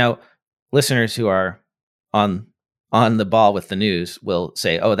 Now, listeners who are on the ball with the news will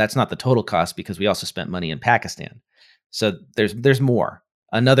say, oh, that's not the total cost, because we also spent money in Pakistan. So there's more.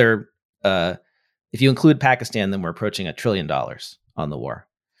 Another, if you include Pakistan, then we're approaching $1 trillion on the war.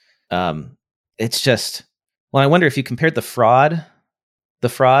 It's just, well, I wonder if you compared the fraud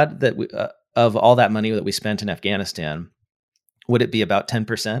that we, of all that money that we spent in Afghanistan, would it be about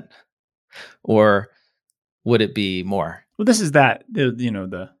 10%, or would it be more? Well, this is that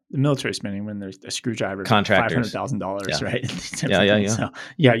the military spending when there's a screwdriver, contractors, $500,000, right? Yeah. So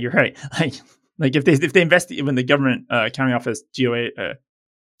yeah, you're right. Like if they invest, when the government accounting office GAO,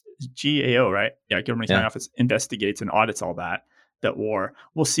 right? Yeah, government accounting office investigates and audits all that war,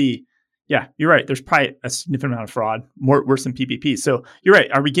 we'll see. Yeah, you're right. There's probably a significant amount of fraud, worse than PPP. So you're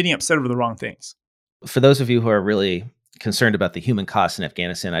right. Are we getting upset over the wrong things? For those of you who are really concerned about the human costs in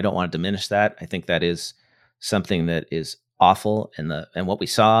Afghanistan, I don't want to diminish that. I think that is something that is awful, and what we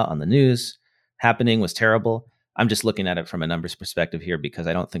saw on the news happening was terrible. I'm just looking at it from a numbers perspective here because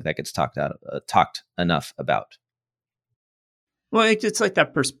I don't think that gets talked enough about. Well, it's like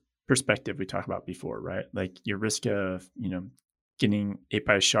that perspective we talked about before, right? Like your risk of, getting ate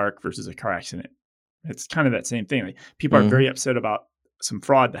by a shark versus a car accident. It's kind of that same thing. Like people are very upset about some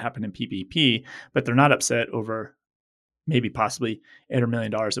fraud that happened in PPP, but they're not upset over maybe possibly $800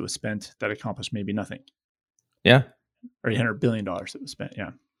 million that was spent that accomplished maybe nothing. Yeah. Or $800 billion that was spent. Yeah,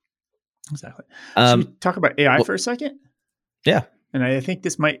 exactly. Should we talk about AI for a second? Yeah. And I think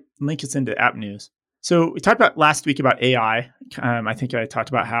this might link us into app news. So we talked about last week about AI. I think I talked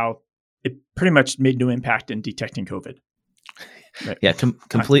about how it pretty much made no impact in detecting COVID. Right. Yeah,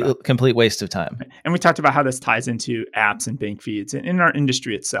 complete waste of time. And we talked about how this ties into apps and bank feeds and in our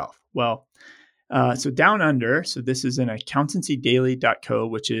industry itself. Well, so Down Under, so this is an accountancydaily.co,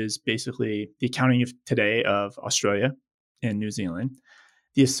 which is basically the accounting of today of Australia and New Zealand,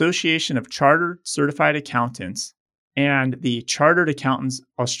 the Association of Chartered Certified Accountants, and the Chartered Accountants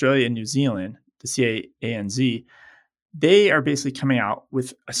Australia and New Zealand, the CANZ, they are basically coming out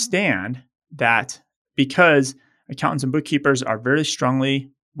with a stand that because accountants and bookkeepers are very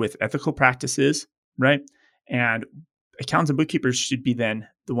strongly with ethical practices, right? And accountants and bookkeepers should be then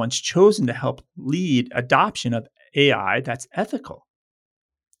the ones chosen to help lead adoption of AI that's ethical.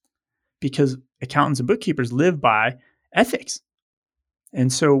 Because accountants and bookkeepers live by ethics.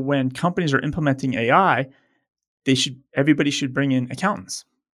 And so when companies are implementing AI, everybody should bring in accountants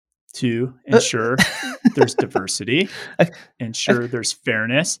to ensure there's diversity, ensure there's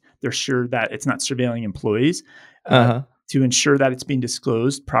fairness, they're sure that it's not surveilling employees, to ensure that it's being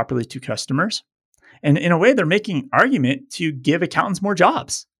disclosed properly to customers. And in a way, they're making argument to give accountants more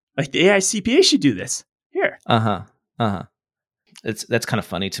jobs. Like the AI CPA should do this here. That's kind of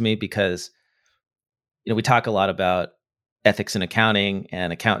funny to me because, we talk a lot about ethics in accounting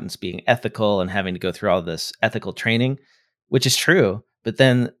and accountants being ethical and having to go through all this ethical training, which is true. But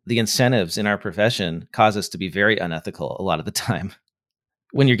then the incentives in our profession cause us to be very unethical a lot of the time.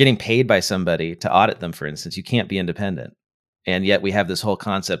 When you're getting paid by somebody to audit them, for instance, you can't be independent. And yet we have this whole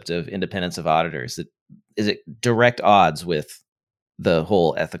concept of independence of auditors that is at direct odds with the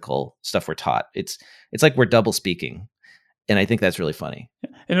whole ethical stuff we're taught. It's like we're double speaking. And I think that's really funny.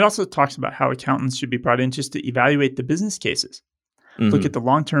 And it also talks about how accountants should be brought in just to evaluate the business cases. Look at the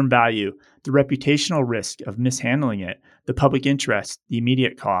long-term value, the reputational risk of mishandling it, the public interest, the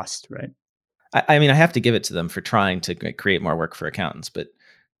immediate cost, right? I mean, I have to give it to them for trying to create more work for accountants, but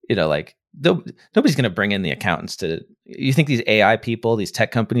nobody's going to bring in the accountants to. You think these AI people, these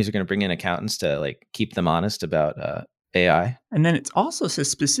tech companies, are going to bring in accountants to keep them honest about AI? And then it also says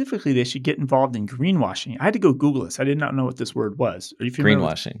specifically they should get involved in greenwashing. I had to go Google this. I did not know what this word was. Are you familiar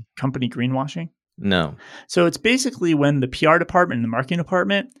greenwashing? With company greenwashing? No. So it's basically when the PR department and the marketing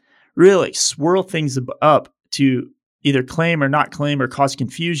department really swirl things up to either claim or not claim or cause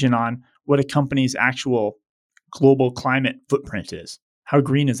confusion on what a company's actual global climate footprint is. How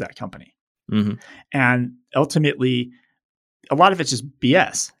green is that company? And ultimately, a lot of it's just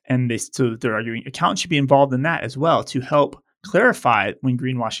BS. And they're arguing accountants should be involved in that as well to help clarify when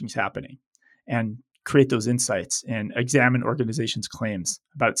greenwashing is happening and create those insights and examine organizations' claims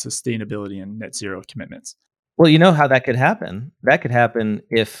about sustainability and net zero commitments. Well, you know how that could happen? That could happen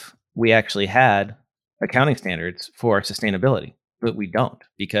if we actually had accounting standards for sustainability, but we don't,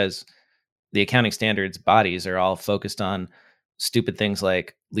 because the accounting standards bodies are all focused on stupid things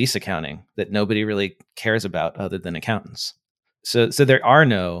like lease accounting that nobody really cares about other than accountants. So there are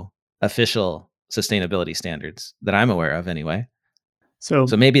no official sustainability standards that I'm aware of anyway. So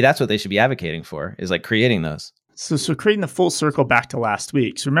maybe that's what they should be advocating for, is creating those. So creating the full circle back to last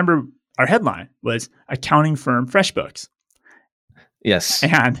week. So remember, our headline was accounting firm FreshBooks. Yes.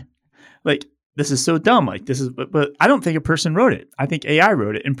 And this is so dumb. But I don't think a person wrote it. I think AI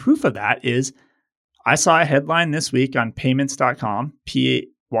wrote it. And proof of that is I saw a headline this week on payments.com,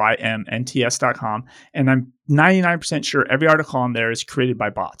 PYMNTS.com, and I'm 99% sure every article on there is created by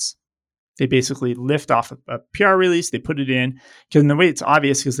bots. They basically lift off a PR release, they put it in, because in the way it's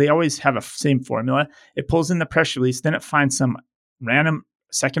obvious, because they always have a same formula. It pulls in the press release, then it finds some random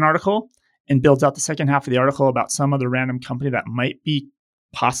second article and builds out the second half of the article about some other random company that might be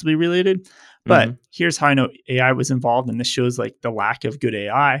possibly related. But here's how I know AI was involved, and this shows the lack of good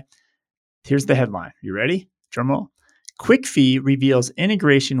AI. Here's the headline. You ready? Drum roll. QuickFee reveals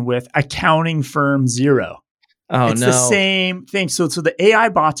integration with accounting firm Xero. Oh, it's the same thing. So the AI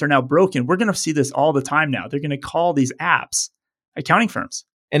bots are now broken. We're going to see this all the time now. They're going to call these apps accounting firms.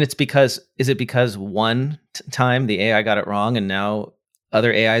 And is it because one time the AI got it wrong and now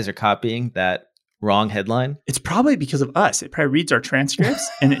other AIs are copying that wrong headline? It's probably because of us. It probably reads our transcripts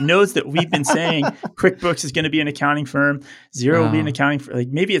and it knows that we've been saying QuickBooks is going to be an accounting firm, Xero will be an accounting firm. Like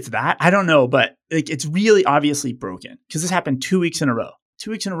maybe it's that. I don't know, but like it's really obviously broken because this happened 2 weeks in a row.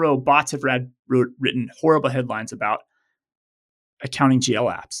 2 weeks in a row, bots have written horrible headlines about accounting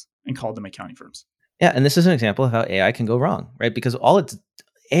GL apps and called them accounting firms. Yeah, and this is an example of how AI can go wrong, right? Because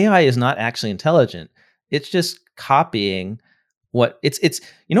AI is not actually intelligent. It's just copying what it's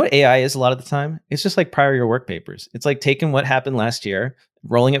you know what AI is a lot of the time? It's just like prior year work papers. It's like taking what happened last year,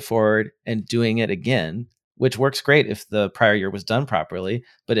 rolling it forward and doing it again, which works great if the prior year was done properly.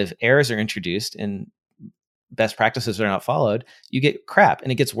 But if errors are introduced and best practices are not followed, you get crap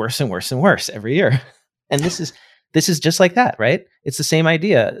and it gets worse and worse and worse every year. And this is just like that, right? It's the same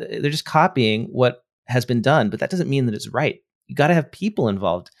idea. They're just copying what has been done, but that doesn't mean that it's right. You got to have people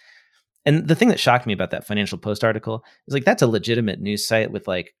involved. And the thing that shocked me about that Financial Post article is like, that's a legitimate news site with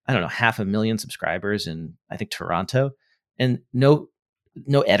like, I don't know, 500,000 subscribers in, I think, Toronto. And no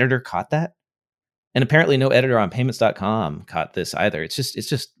editor caught that. And apparently no editor on payments.com caught this either. It's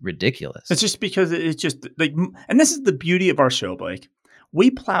just ridiculous. It's just because it's just like, and this is the beauty of our show, Blake. We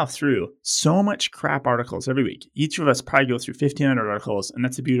plow through so much crap articles every week. Each of us probably go through 1,500 articles. And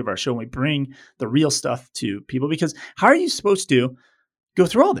that's the beauty of our show. We bring the real stuff to people because how are you supposed to go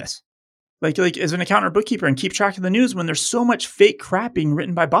through all this? Like as an accountant or bookkeeper and keep track of the news when there's so much fake crap being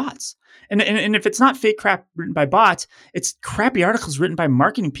written by bots. And if it's not fake crap written by bots, it's crappy articles written by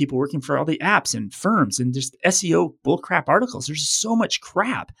marketing people working for all the apps and firms and just SEO bullcrap articles. There's just so much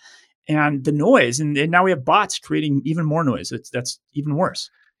crap and the noise. And now we have bots creating even more noise. That's even worse.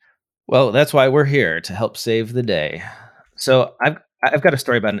 Well, that's why we're here to help save the day. So I've got a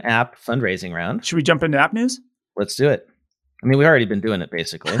story about an app fundraising round. Should we jump into app news? Let's do it. I mean, we've already been doing it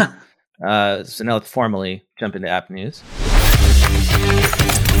basically. So now let's formally jump into app news.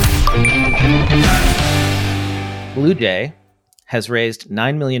 BlueJay has raised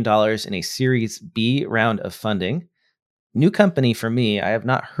 $9 million in a Series B round of funding. New company for me. I have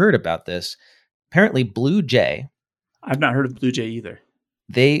not heard about this. Apparently, BlueJay. I've not heard of BlueJay either.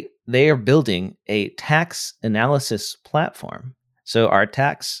 They are building a tax analysis platform. So our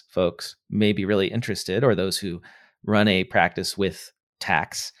tax folks may be really interested, or those who run a practice with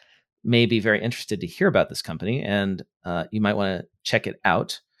tax may be very interested to hear about this company, and you might want to check it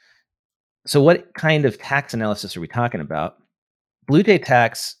out. So what kind of tax analysis are we talking about? BlueJay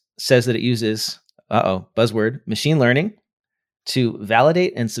Tax says that it uses, buzzword, machine learning to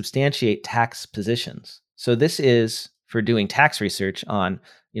validate and substantiate tax positions. So this is for doing tax research on,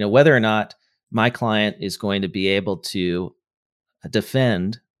 whether or not my client is going to be able to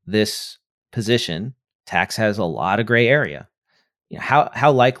defend this position. Tax has a lot of gray area.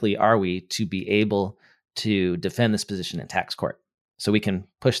 How likely are we to be able to defend this position in tax court? So we can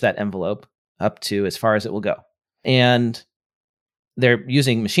push that envelope up to as far as it will go. And they're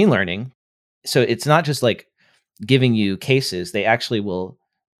using machine learning. So it's not just like giving you cases. They actually will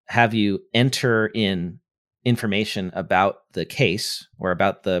have you enter in information about the case or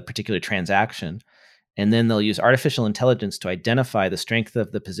about the particular transaction. And then they'll use artificial intelligence to identify the strength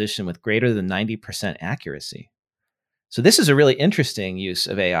of the position with greater than 90% accuracy. So this is a really interesting use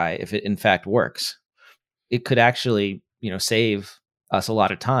of AI if it in fact works. It could actually, save us a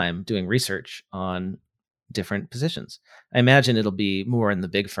lot of time doing research on different positions. I imagine it'll be more in the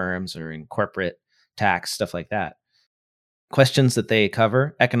big firms or in corporate tax, stuff like that. Questions that they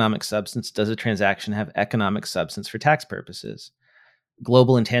cover: economic substance. Does a transaction have economic substance for tax purposes?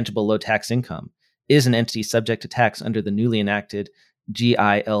 Global intangible low tax income. Is an entity subject to tax under the newly enacted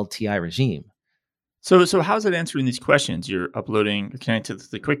GILTI regime? So how's it answering these questions? You're connecting to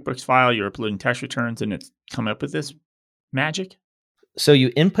the QuickBooks file, you're uploading tax returns, and it's come up with this magic? So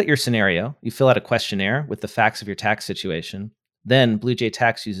you input your scenario, you fill out a questionnaire with the facts of your tax situation. Then BlueJay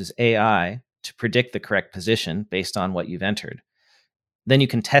Tax uses AI to predict the correct position based on what you've entered. Then you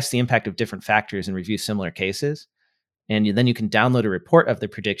can test the impact of different factors and review similar cases. And then you can download a report of the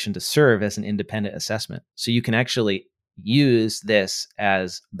prediction to serve as an independent assessment. So you can actually use this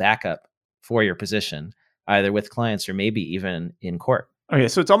as backup for your position, either with clients or maybe even in court. Okay,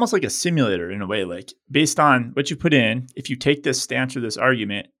 so it's almost like a simulator in a way. Like based on what you put in, if you take this stance or this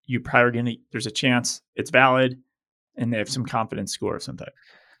argument, there's a chance it's valid, and they have some confidence score of some type.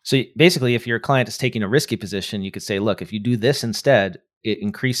 So basically, if your client is taking a risky position, you could say, look, if you do this instead, it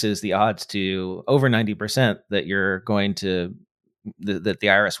increases the odds to over 90% that you're going to that the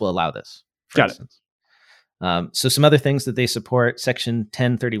IRS will allow this. Got it. So some other things that they support: Section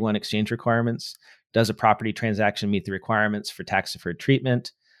 1031 exchange requirements. Does a property transaction meet the requirements for tax-deferred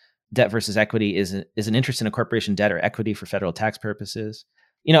treatment? Debt versus equity is an interest in a corporation debt or equity for federal tax purposes.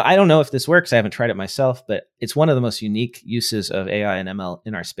 I don't know if this works. I haven't tried it myself, but it's one of the most unique uses of AI and ML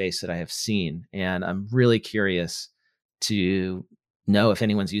in our space that I have seen. And I'm really curious to know if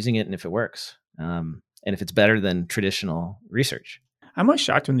anyone's using it and if it works, and if it's better than traditional research. I'm always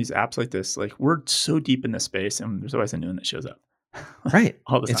shocked when these apps like this, like we're so deep in this space and there's always a new one that shows up. Right.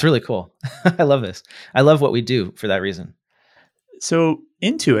 All the time. It's really cool. I love this. I love what we do for that reason. So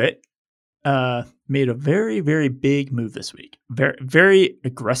Intuit made a very, very big move this week. Very, very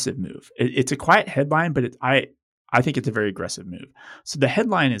aggressive move. It's a quiet headline, but I think it's a very aggressive move. So the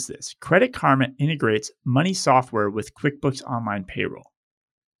headline is this: Credit Karma integrates money software with QuickBooks Online Payroll.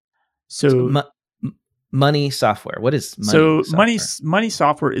 So money software. What is money software? Money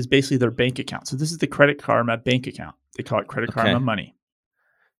software is basically their bank account. So this is the Credit Karma bank account. They call it Credit Karma Money.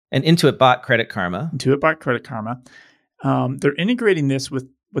 And Intuit bought Credit Karma. They're integrating this with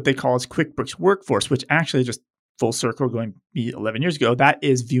what they call as QuickBooks Workforce, which actually, just full circle going 11 years ago, that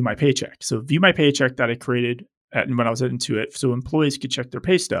is View My Paycheck. So View My Paycheck that I created when I was at Intuit, so employees could check their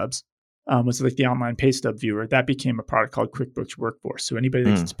pay stubs, was like the online pay stub viewer. That became a product called QuickBooks Workforce. So anybody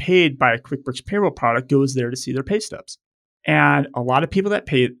that gets paid by a QuickBooks payroll product goes there to see their pay stubs. And a lot of people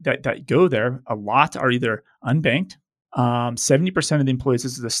that go there, a lot are either unbanked. 70% of the employees,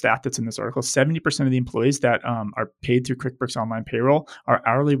 this is the stat that's in this article, 70% of the employees that are paid through QuickBooks Online Payroll are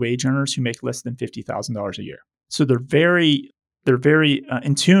hourly wage earners who make less than $50,000 a year. So they're very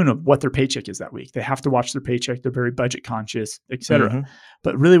in tune of what their paycheck is that week. They have to watch their paycheck. They're very budget conscious, et cetera. Mm-hmm.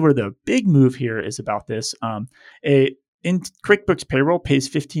 But really where the big move here is about this, in QuickBooks Payroll pays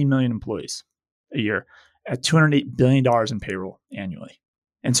 15 million employees a year at $208 billion in payroll annually.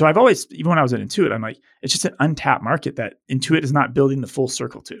 And so I've always, even when I was at Intuit, I'm like, it's just an untapped market that Intuit is not building the full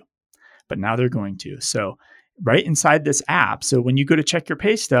circle to, but now they're going to. So right inside this app, so when you go to check your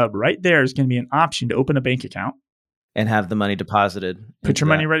pay stub, right there is going to be an option to open a bank account. And have the money deposited. Put your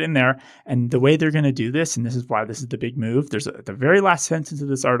money right in there. And the way they're going to do this, and this is why this is the big move, there's at the very last sentence of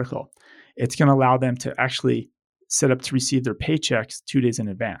this article, it's going to allow them to actually set up to receive their paychecks 2 days in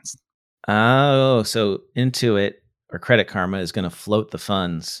advance. Oh, so Intuit or Credit Karma is going to float the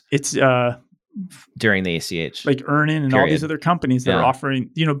funds. It's during the ACH. Like Earnin and all these other companies that are offering,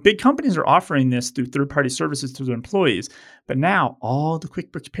 big companies are offering this through third-party services to their employees. But now all the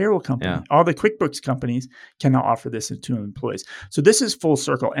QuickBooks payroll companies, all the QuickBooks companies can now offer this to employees. So this is full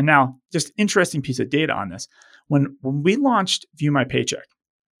circle. And now just interesting piece of data on this. When we launched View My Paycheck,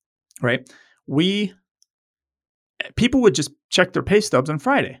 right? People would just check their pay stubs on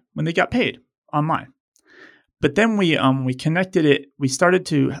Friday when they got paid online. But then we connected it. We started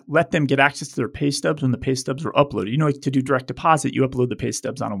to let them get access to their pay stubs when the pay stubs were uploaded. Like to do direct deposit, you upload the pay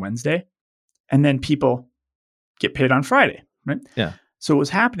stubs on a Wednesday, and then people get paid on Friday, right? Yeah. So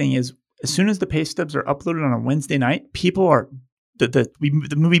what's happening is as soon as the pay stubs are uploaded on a Wednesday night, people are we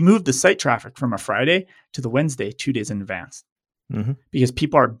moved the site traffic from a Friday to the Wednesday 2 days in advance, because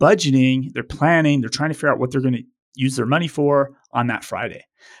people are budgeting, they're planning, they're trying to figure out what they're going to use their money for on that Friday.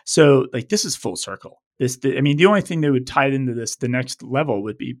 So like this is full circle. The only thing that would tie it into this, the next level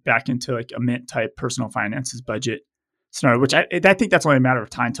would be back into like a Mint type personal finances budget scenario, which I think that's only a matter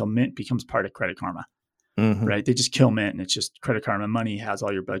of time until Mint becomes part of Credit Karma, right? They just kill Mint and it's just Credit Karma Money has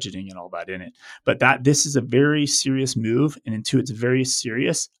all your budgeting and all that in it. But this is a very serious move, and Intuit's very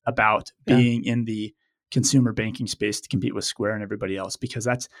serious about being in the consumer banking space to compete with Square and everybody else, because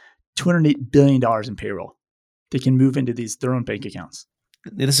that's $208 billion in payroll. They can move into their own bank accounts.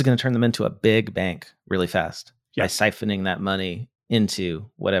 This is going to turn them into a big bank really fast by siphoning that money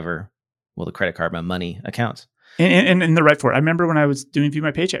into whatever, the Credit Karma Money accounts. And they're right for it. I remember when I was doing View My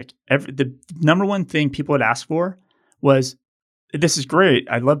Paycheck, the number one thing people would ask for was, this is great.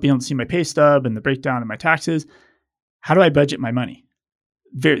 I love being able to see my pay stub and the breakdown of my taxes. How do I budget my money?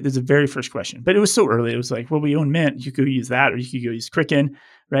 There's a very first question. But it was so early. It was like, we own Mint. You could use that, or you could go use Quicken,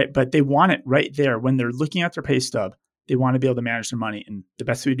 right? But they want it right there when they're looking at their pay stub. They want to be able to manage their money. And the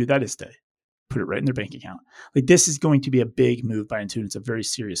best way to do that is to put it right in their bank account. Like this is going to be a big move by Intuit. It's a very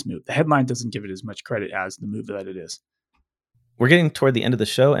serious move. The headline doesn't give it as much credit as the move that it is. We're getting toward the end of the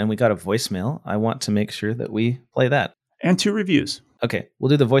show and we got a voicemail. I want to make sure that we play that. And 2 reviews. Okay. We'll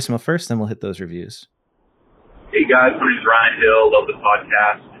do the voicemail first, then we'll hit those reviews. Hey guys, my name's Ryan Hill. Love the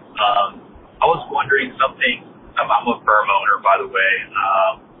podcast. I was wondering something. I'm a firm owner, by the way.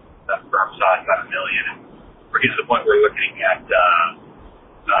 That firm size about $1 million. We're getting to the point where we're looking at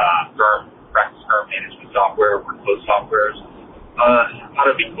practice firm management software, workflow softwares. I thought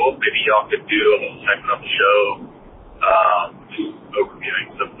it'd be cool. Maybe y'all could do a little segment on the show, just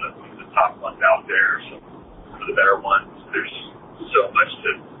overviewing some of the top ones out there, some of the better ones. There's so much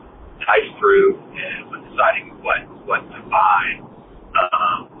to dice through and when deciding what to buy.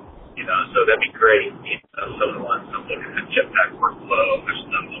 So that'd be great. Some of the ones I'm looking at Jetpack Workflow, there's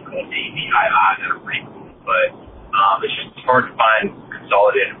some called AVII that are pretty cool, but it's just hard to find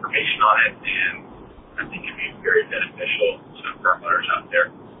consolidated information on it, and I think it'd be very beneficial to firm owners out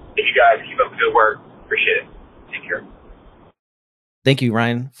there. If you guys keep up the good work, appreciate it. Take care. Thank you,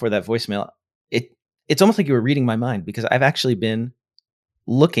 Ryan, for that voicemail. It's almost like you were reading my mind, because I've actually been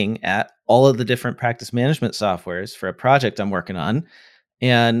looking at all of the different practice management softwares for a project I'm working on.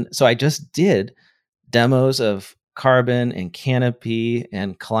 And so I just did demos of Carbon and Canopy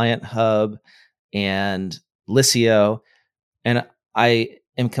and Client Hub and Liscio. And I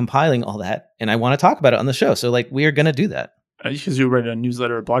am compiling all that, and I want to talk about it on the show. So we are going to do that. Because you'll write a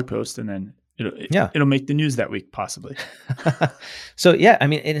newsletter or blog post, and then it'll make the news that week, possibly. So yeah,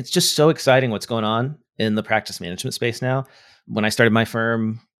 and it's just so exciting what's going on in the practice management space now. When I started my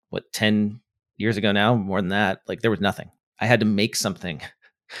firm, 10 years ago now, more than that, there was nothing. I had to make something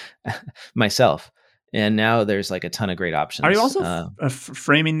myself. And now there's a ton of great options. Are you also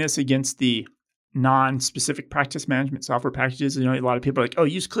framing this against the non-specific practice management software packages? A lot of people are like, oh,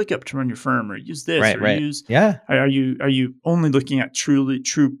 use ClickUp to run your firm, or use this, use. Yeah. Are you only looking at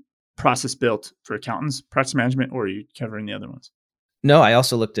true process built for accountants, practice management, or are you covering the other ones? No, I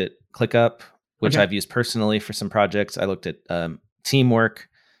also looked at ClickUp, which I've used personally for some projects. I looked at Teamwork.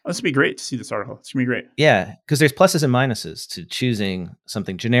 Oh, this would be great to see this article. It's going to be great. Yeah, because there's pluses and minuses to choosing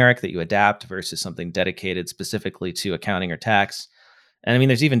something generic that you adapt versus something dedicated specifically to accounting or tax. And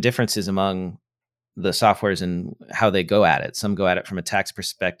there's even differences among the softwares and how they go at it. Some go at it from a tax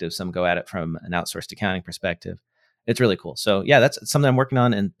perspective. Some go at it from an outsourced accounting perspective. It's really cool. So yeah, that's something I'm working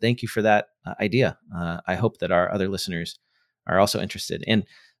on. And thank you for that idea. I hope that our other listeners are also interested. And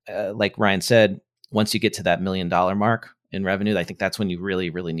like Ryan said, once you get to that $1 million mark in revenue, I think that's when you really,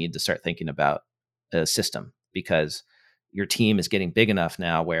 really need to start thinking about a system, because your team is getting big enough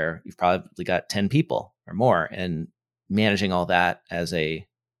now where you've probably got 10 people or more, and managing all that as a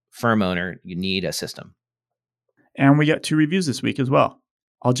firm owner, you need a system. And we got 2 reviews this week as well.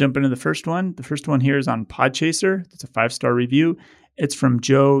 I'll jump into the first one. The first one here is on Podchaser. It's a 5-star review. It's from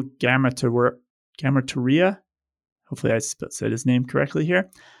Joe Gamatoria. Hopefully I said his name correctly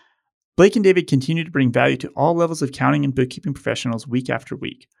here. Blake and David continue to bring value to all levels of accounting and bookkeeping professionals week after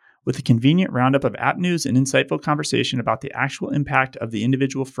week. With a convenient roundup of app news and insightful conversation about the actual impact of the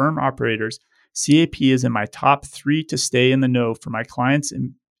individual firm operators, CAP is in my top 3 to stay in the know for my clients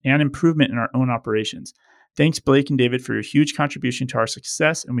and improvement in our own operations. Thanks, Blake and David, for your huge contribution to our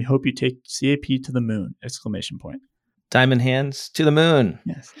success, and we hope you take CAP to the moon! ! Diamond hands to the moon.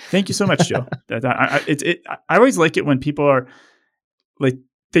 Yes. Thank you so much, Joe. I always like it when people are like,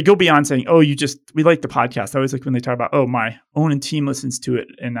 they go beyond saying, oh, we like the podcast. I always like when they talk about, oh, my own team listens to it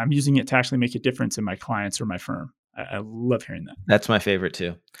and I'm using it to actually make a difference in my clients or my firm. I love hearing that. That's my favorite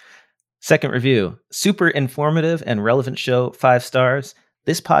too. Second review, super informative and relevant show, 5 stars.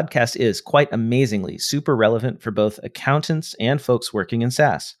 This podcast is quite amazingly super relevant for both accountants and folks working in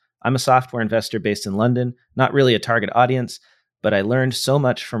SaaS. I'm a software investor based in London, not really a target audience, but I learned so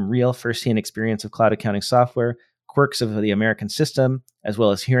much from real firsthand experience of cloud accounting software, quirks of the American system, as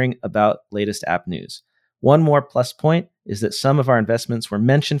well as hearing about latest app news. One more plus point is that some of our investments were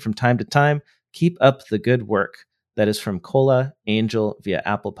mentioned from time to time. Keep up the good work. That is from Cola Angel via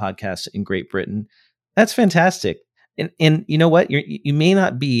Apple Podcasts in Great Britain. That's fantastic. And you know what? You may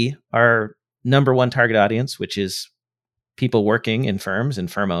not be our number one target audience, which is people working in firms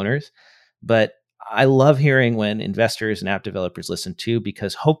and firm owners, but I love hearing when investors and app developers listen too,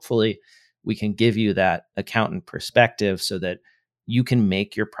 because hopefully we can give you that accountant perspective so that you can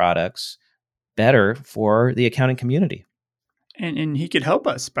make your products better for the accounting community. And he could help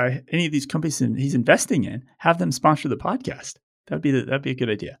us by any of these companies he's investing in, have them sponsor the podcast. That'd be a good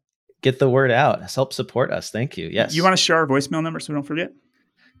idea. Get the word out. Help support us. Thank you. Yes. You want to share our voicemail number so we don't forget?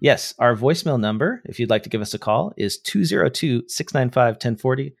 Yes. Our voicemail number, if you'd like to give us a call, is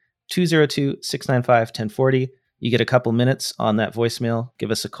 202-695-1040, 202-695-1040. You get a couple minutes on that voicemail.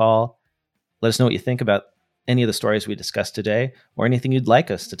 Give us a call. Let us know what you think about any of the stories we discussed today or anything you'd like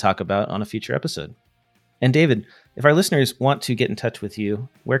us to talk about on a future episode. And David, if our listeners want to get in touch with you,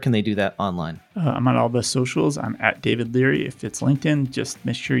 where can they do that online? I'm on all the socials. I'm at David Leary. If it's LinkedIn, just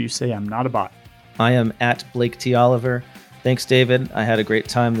make sure you say I'm not a bot. I am at Blake T. Oliver. Thanks, David. I had a great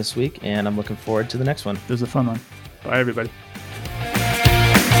time this week, and I'm looking forward to the next one. It was a fun one. Bye, everybody.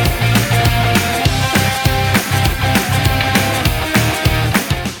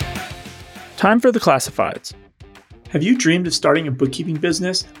 Time for the classifieds. Have you dreamed of starting a bookkeeping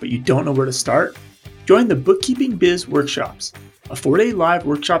business, but you don't know where to start? Join the Bookkeeping Biz Workshops, a 4-day live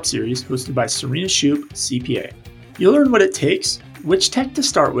workshop series hosted by Serena Shoup, CPA. You'll learn what it takes, which tech to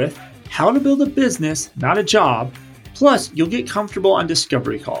start with, how to build a business, not a job, plus you'll get comfortable on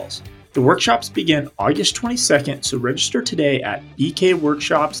discovery calls. The workshops begin August 22nd, so register today at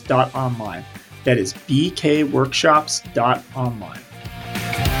bkworkshops.online. That is bkworkshops.online.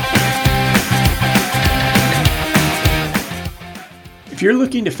 If you're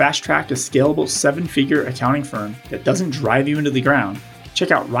looking to fast-track a scalable 7-figure accounting firm that doesn't drive you into the ground, check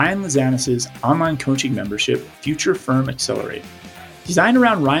out Ryan Lazanis' online coaching membership, Future Firm Accelerate. Designed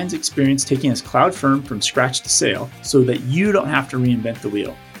around Ryan's experience taking his cloud firm from scratch to sale so that you don't have to reinvent the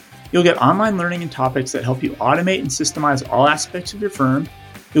wheel. You'll get online learning and topics that help you automate and systemize all aspects of your firm.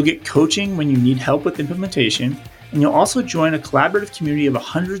 You'll get coaching when you need help with implementation, and you'll also join a collaborative community of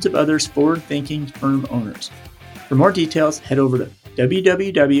hundreds of other forward-thinking firm owners. For more details, head over to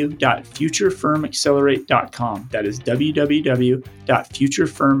www.futurefirmaccelerate.com. That is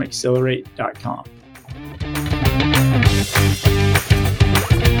www.futurefirmaccelerate.com.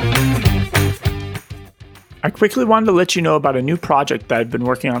 I quickly wanted to let you know about a new project that I've been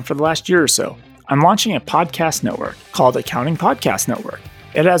working on for the last year or so. I'm launching a podcast network called Accounting Podcast Network.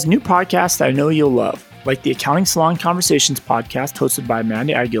 It has new podcasts that I know you'll love, like the Accounting Salon Conversations podcast hosted by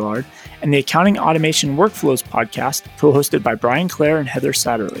Amanda Aguilar, and the Accounting Automation Workflows podcast co-hosted by Brian Clare and Heather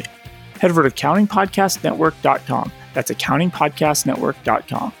Satterley. Head over to accountingpodcastnetwork.com. That's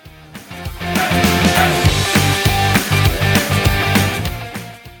accountingpodcastnetwork.com.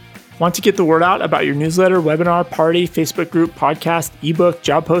 Want to get the word out about your newsletter, webinar, party, Facebook group, podcast, ebook,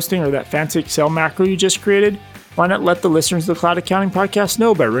 job posting, or that fancy Excel macro you just created? Why not let the listeners of the Cloud Accounting Podcast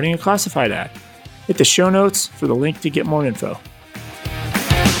know by running a classified ad? Hit the show notes for the link to get more info.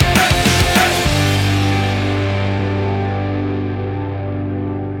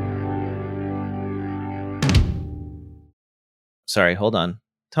 Sorry, hold on.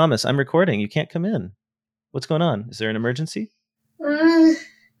 Thomas, I'm recording. You can't come in. What's going on? Is there an emergency? The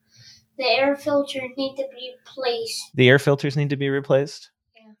air filters need to be replaced. The air filters need to be replaced?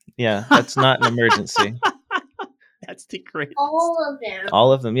 Yeah, that's not an emergency. That's the great. All of them.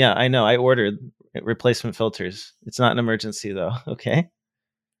 All of them. Yeah, I know. I ordered replacement filters. It's not an emergency, though. Okay.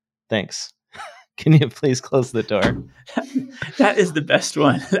 Thanks. Can you please close the door? That is the best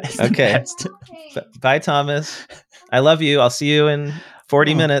one. Okay. Bye, Thomas. I love you. I'll see you in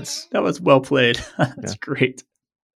 40 minutes. That was well played. That's great.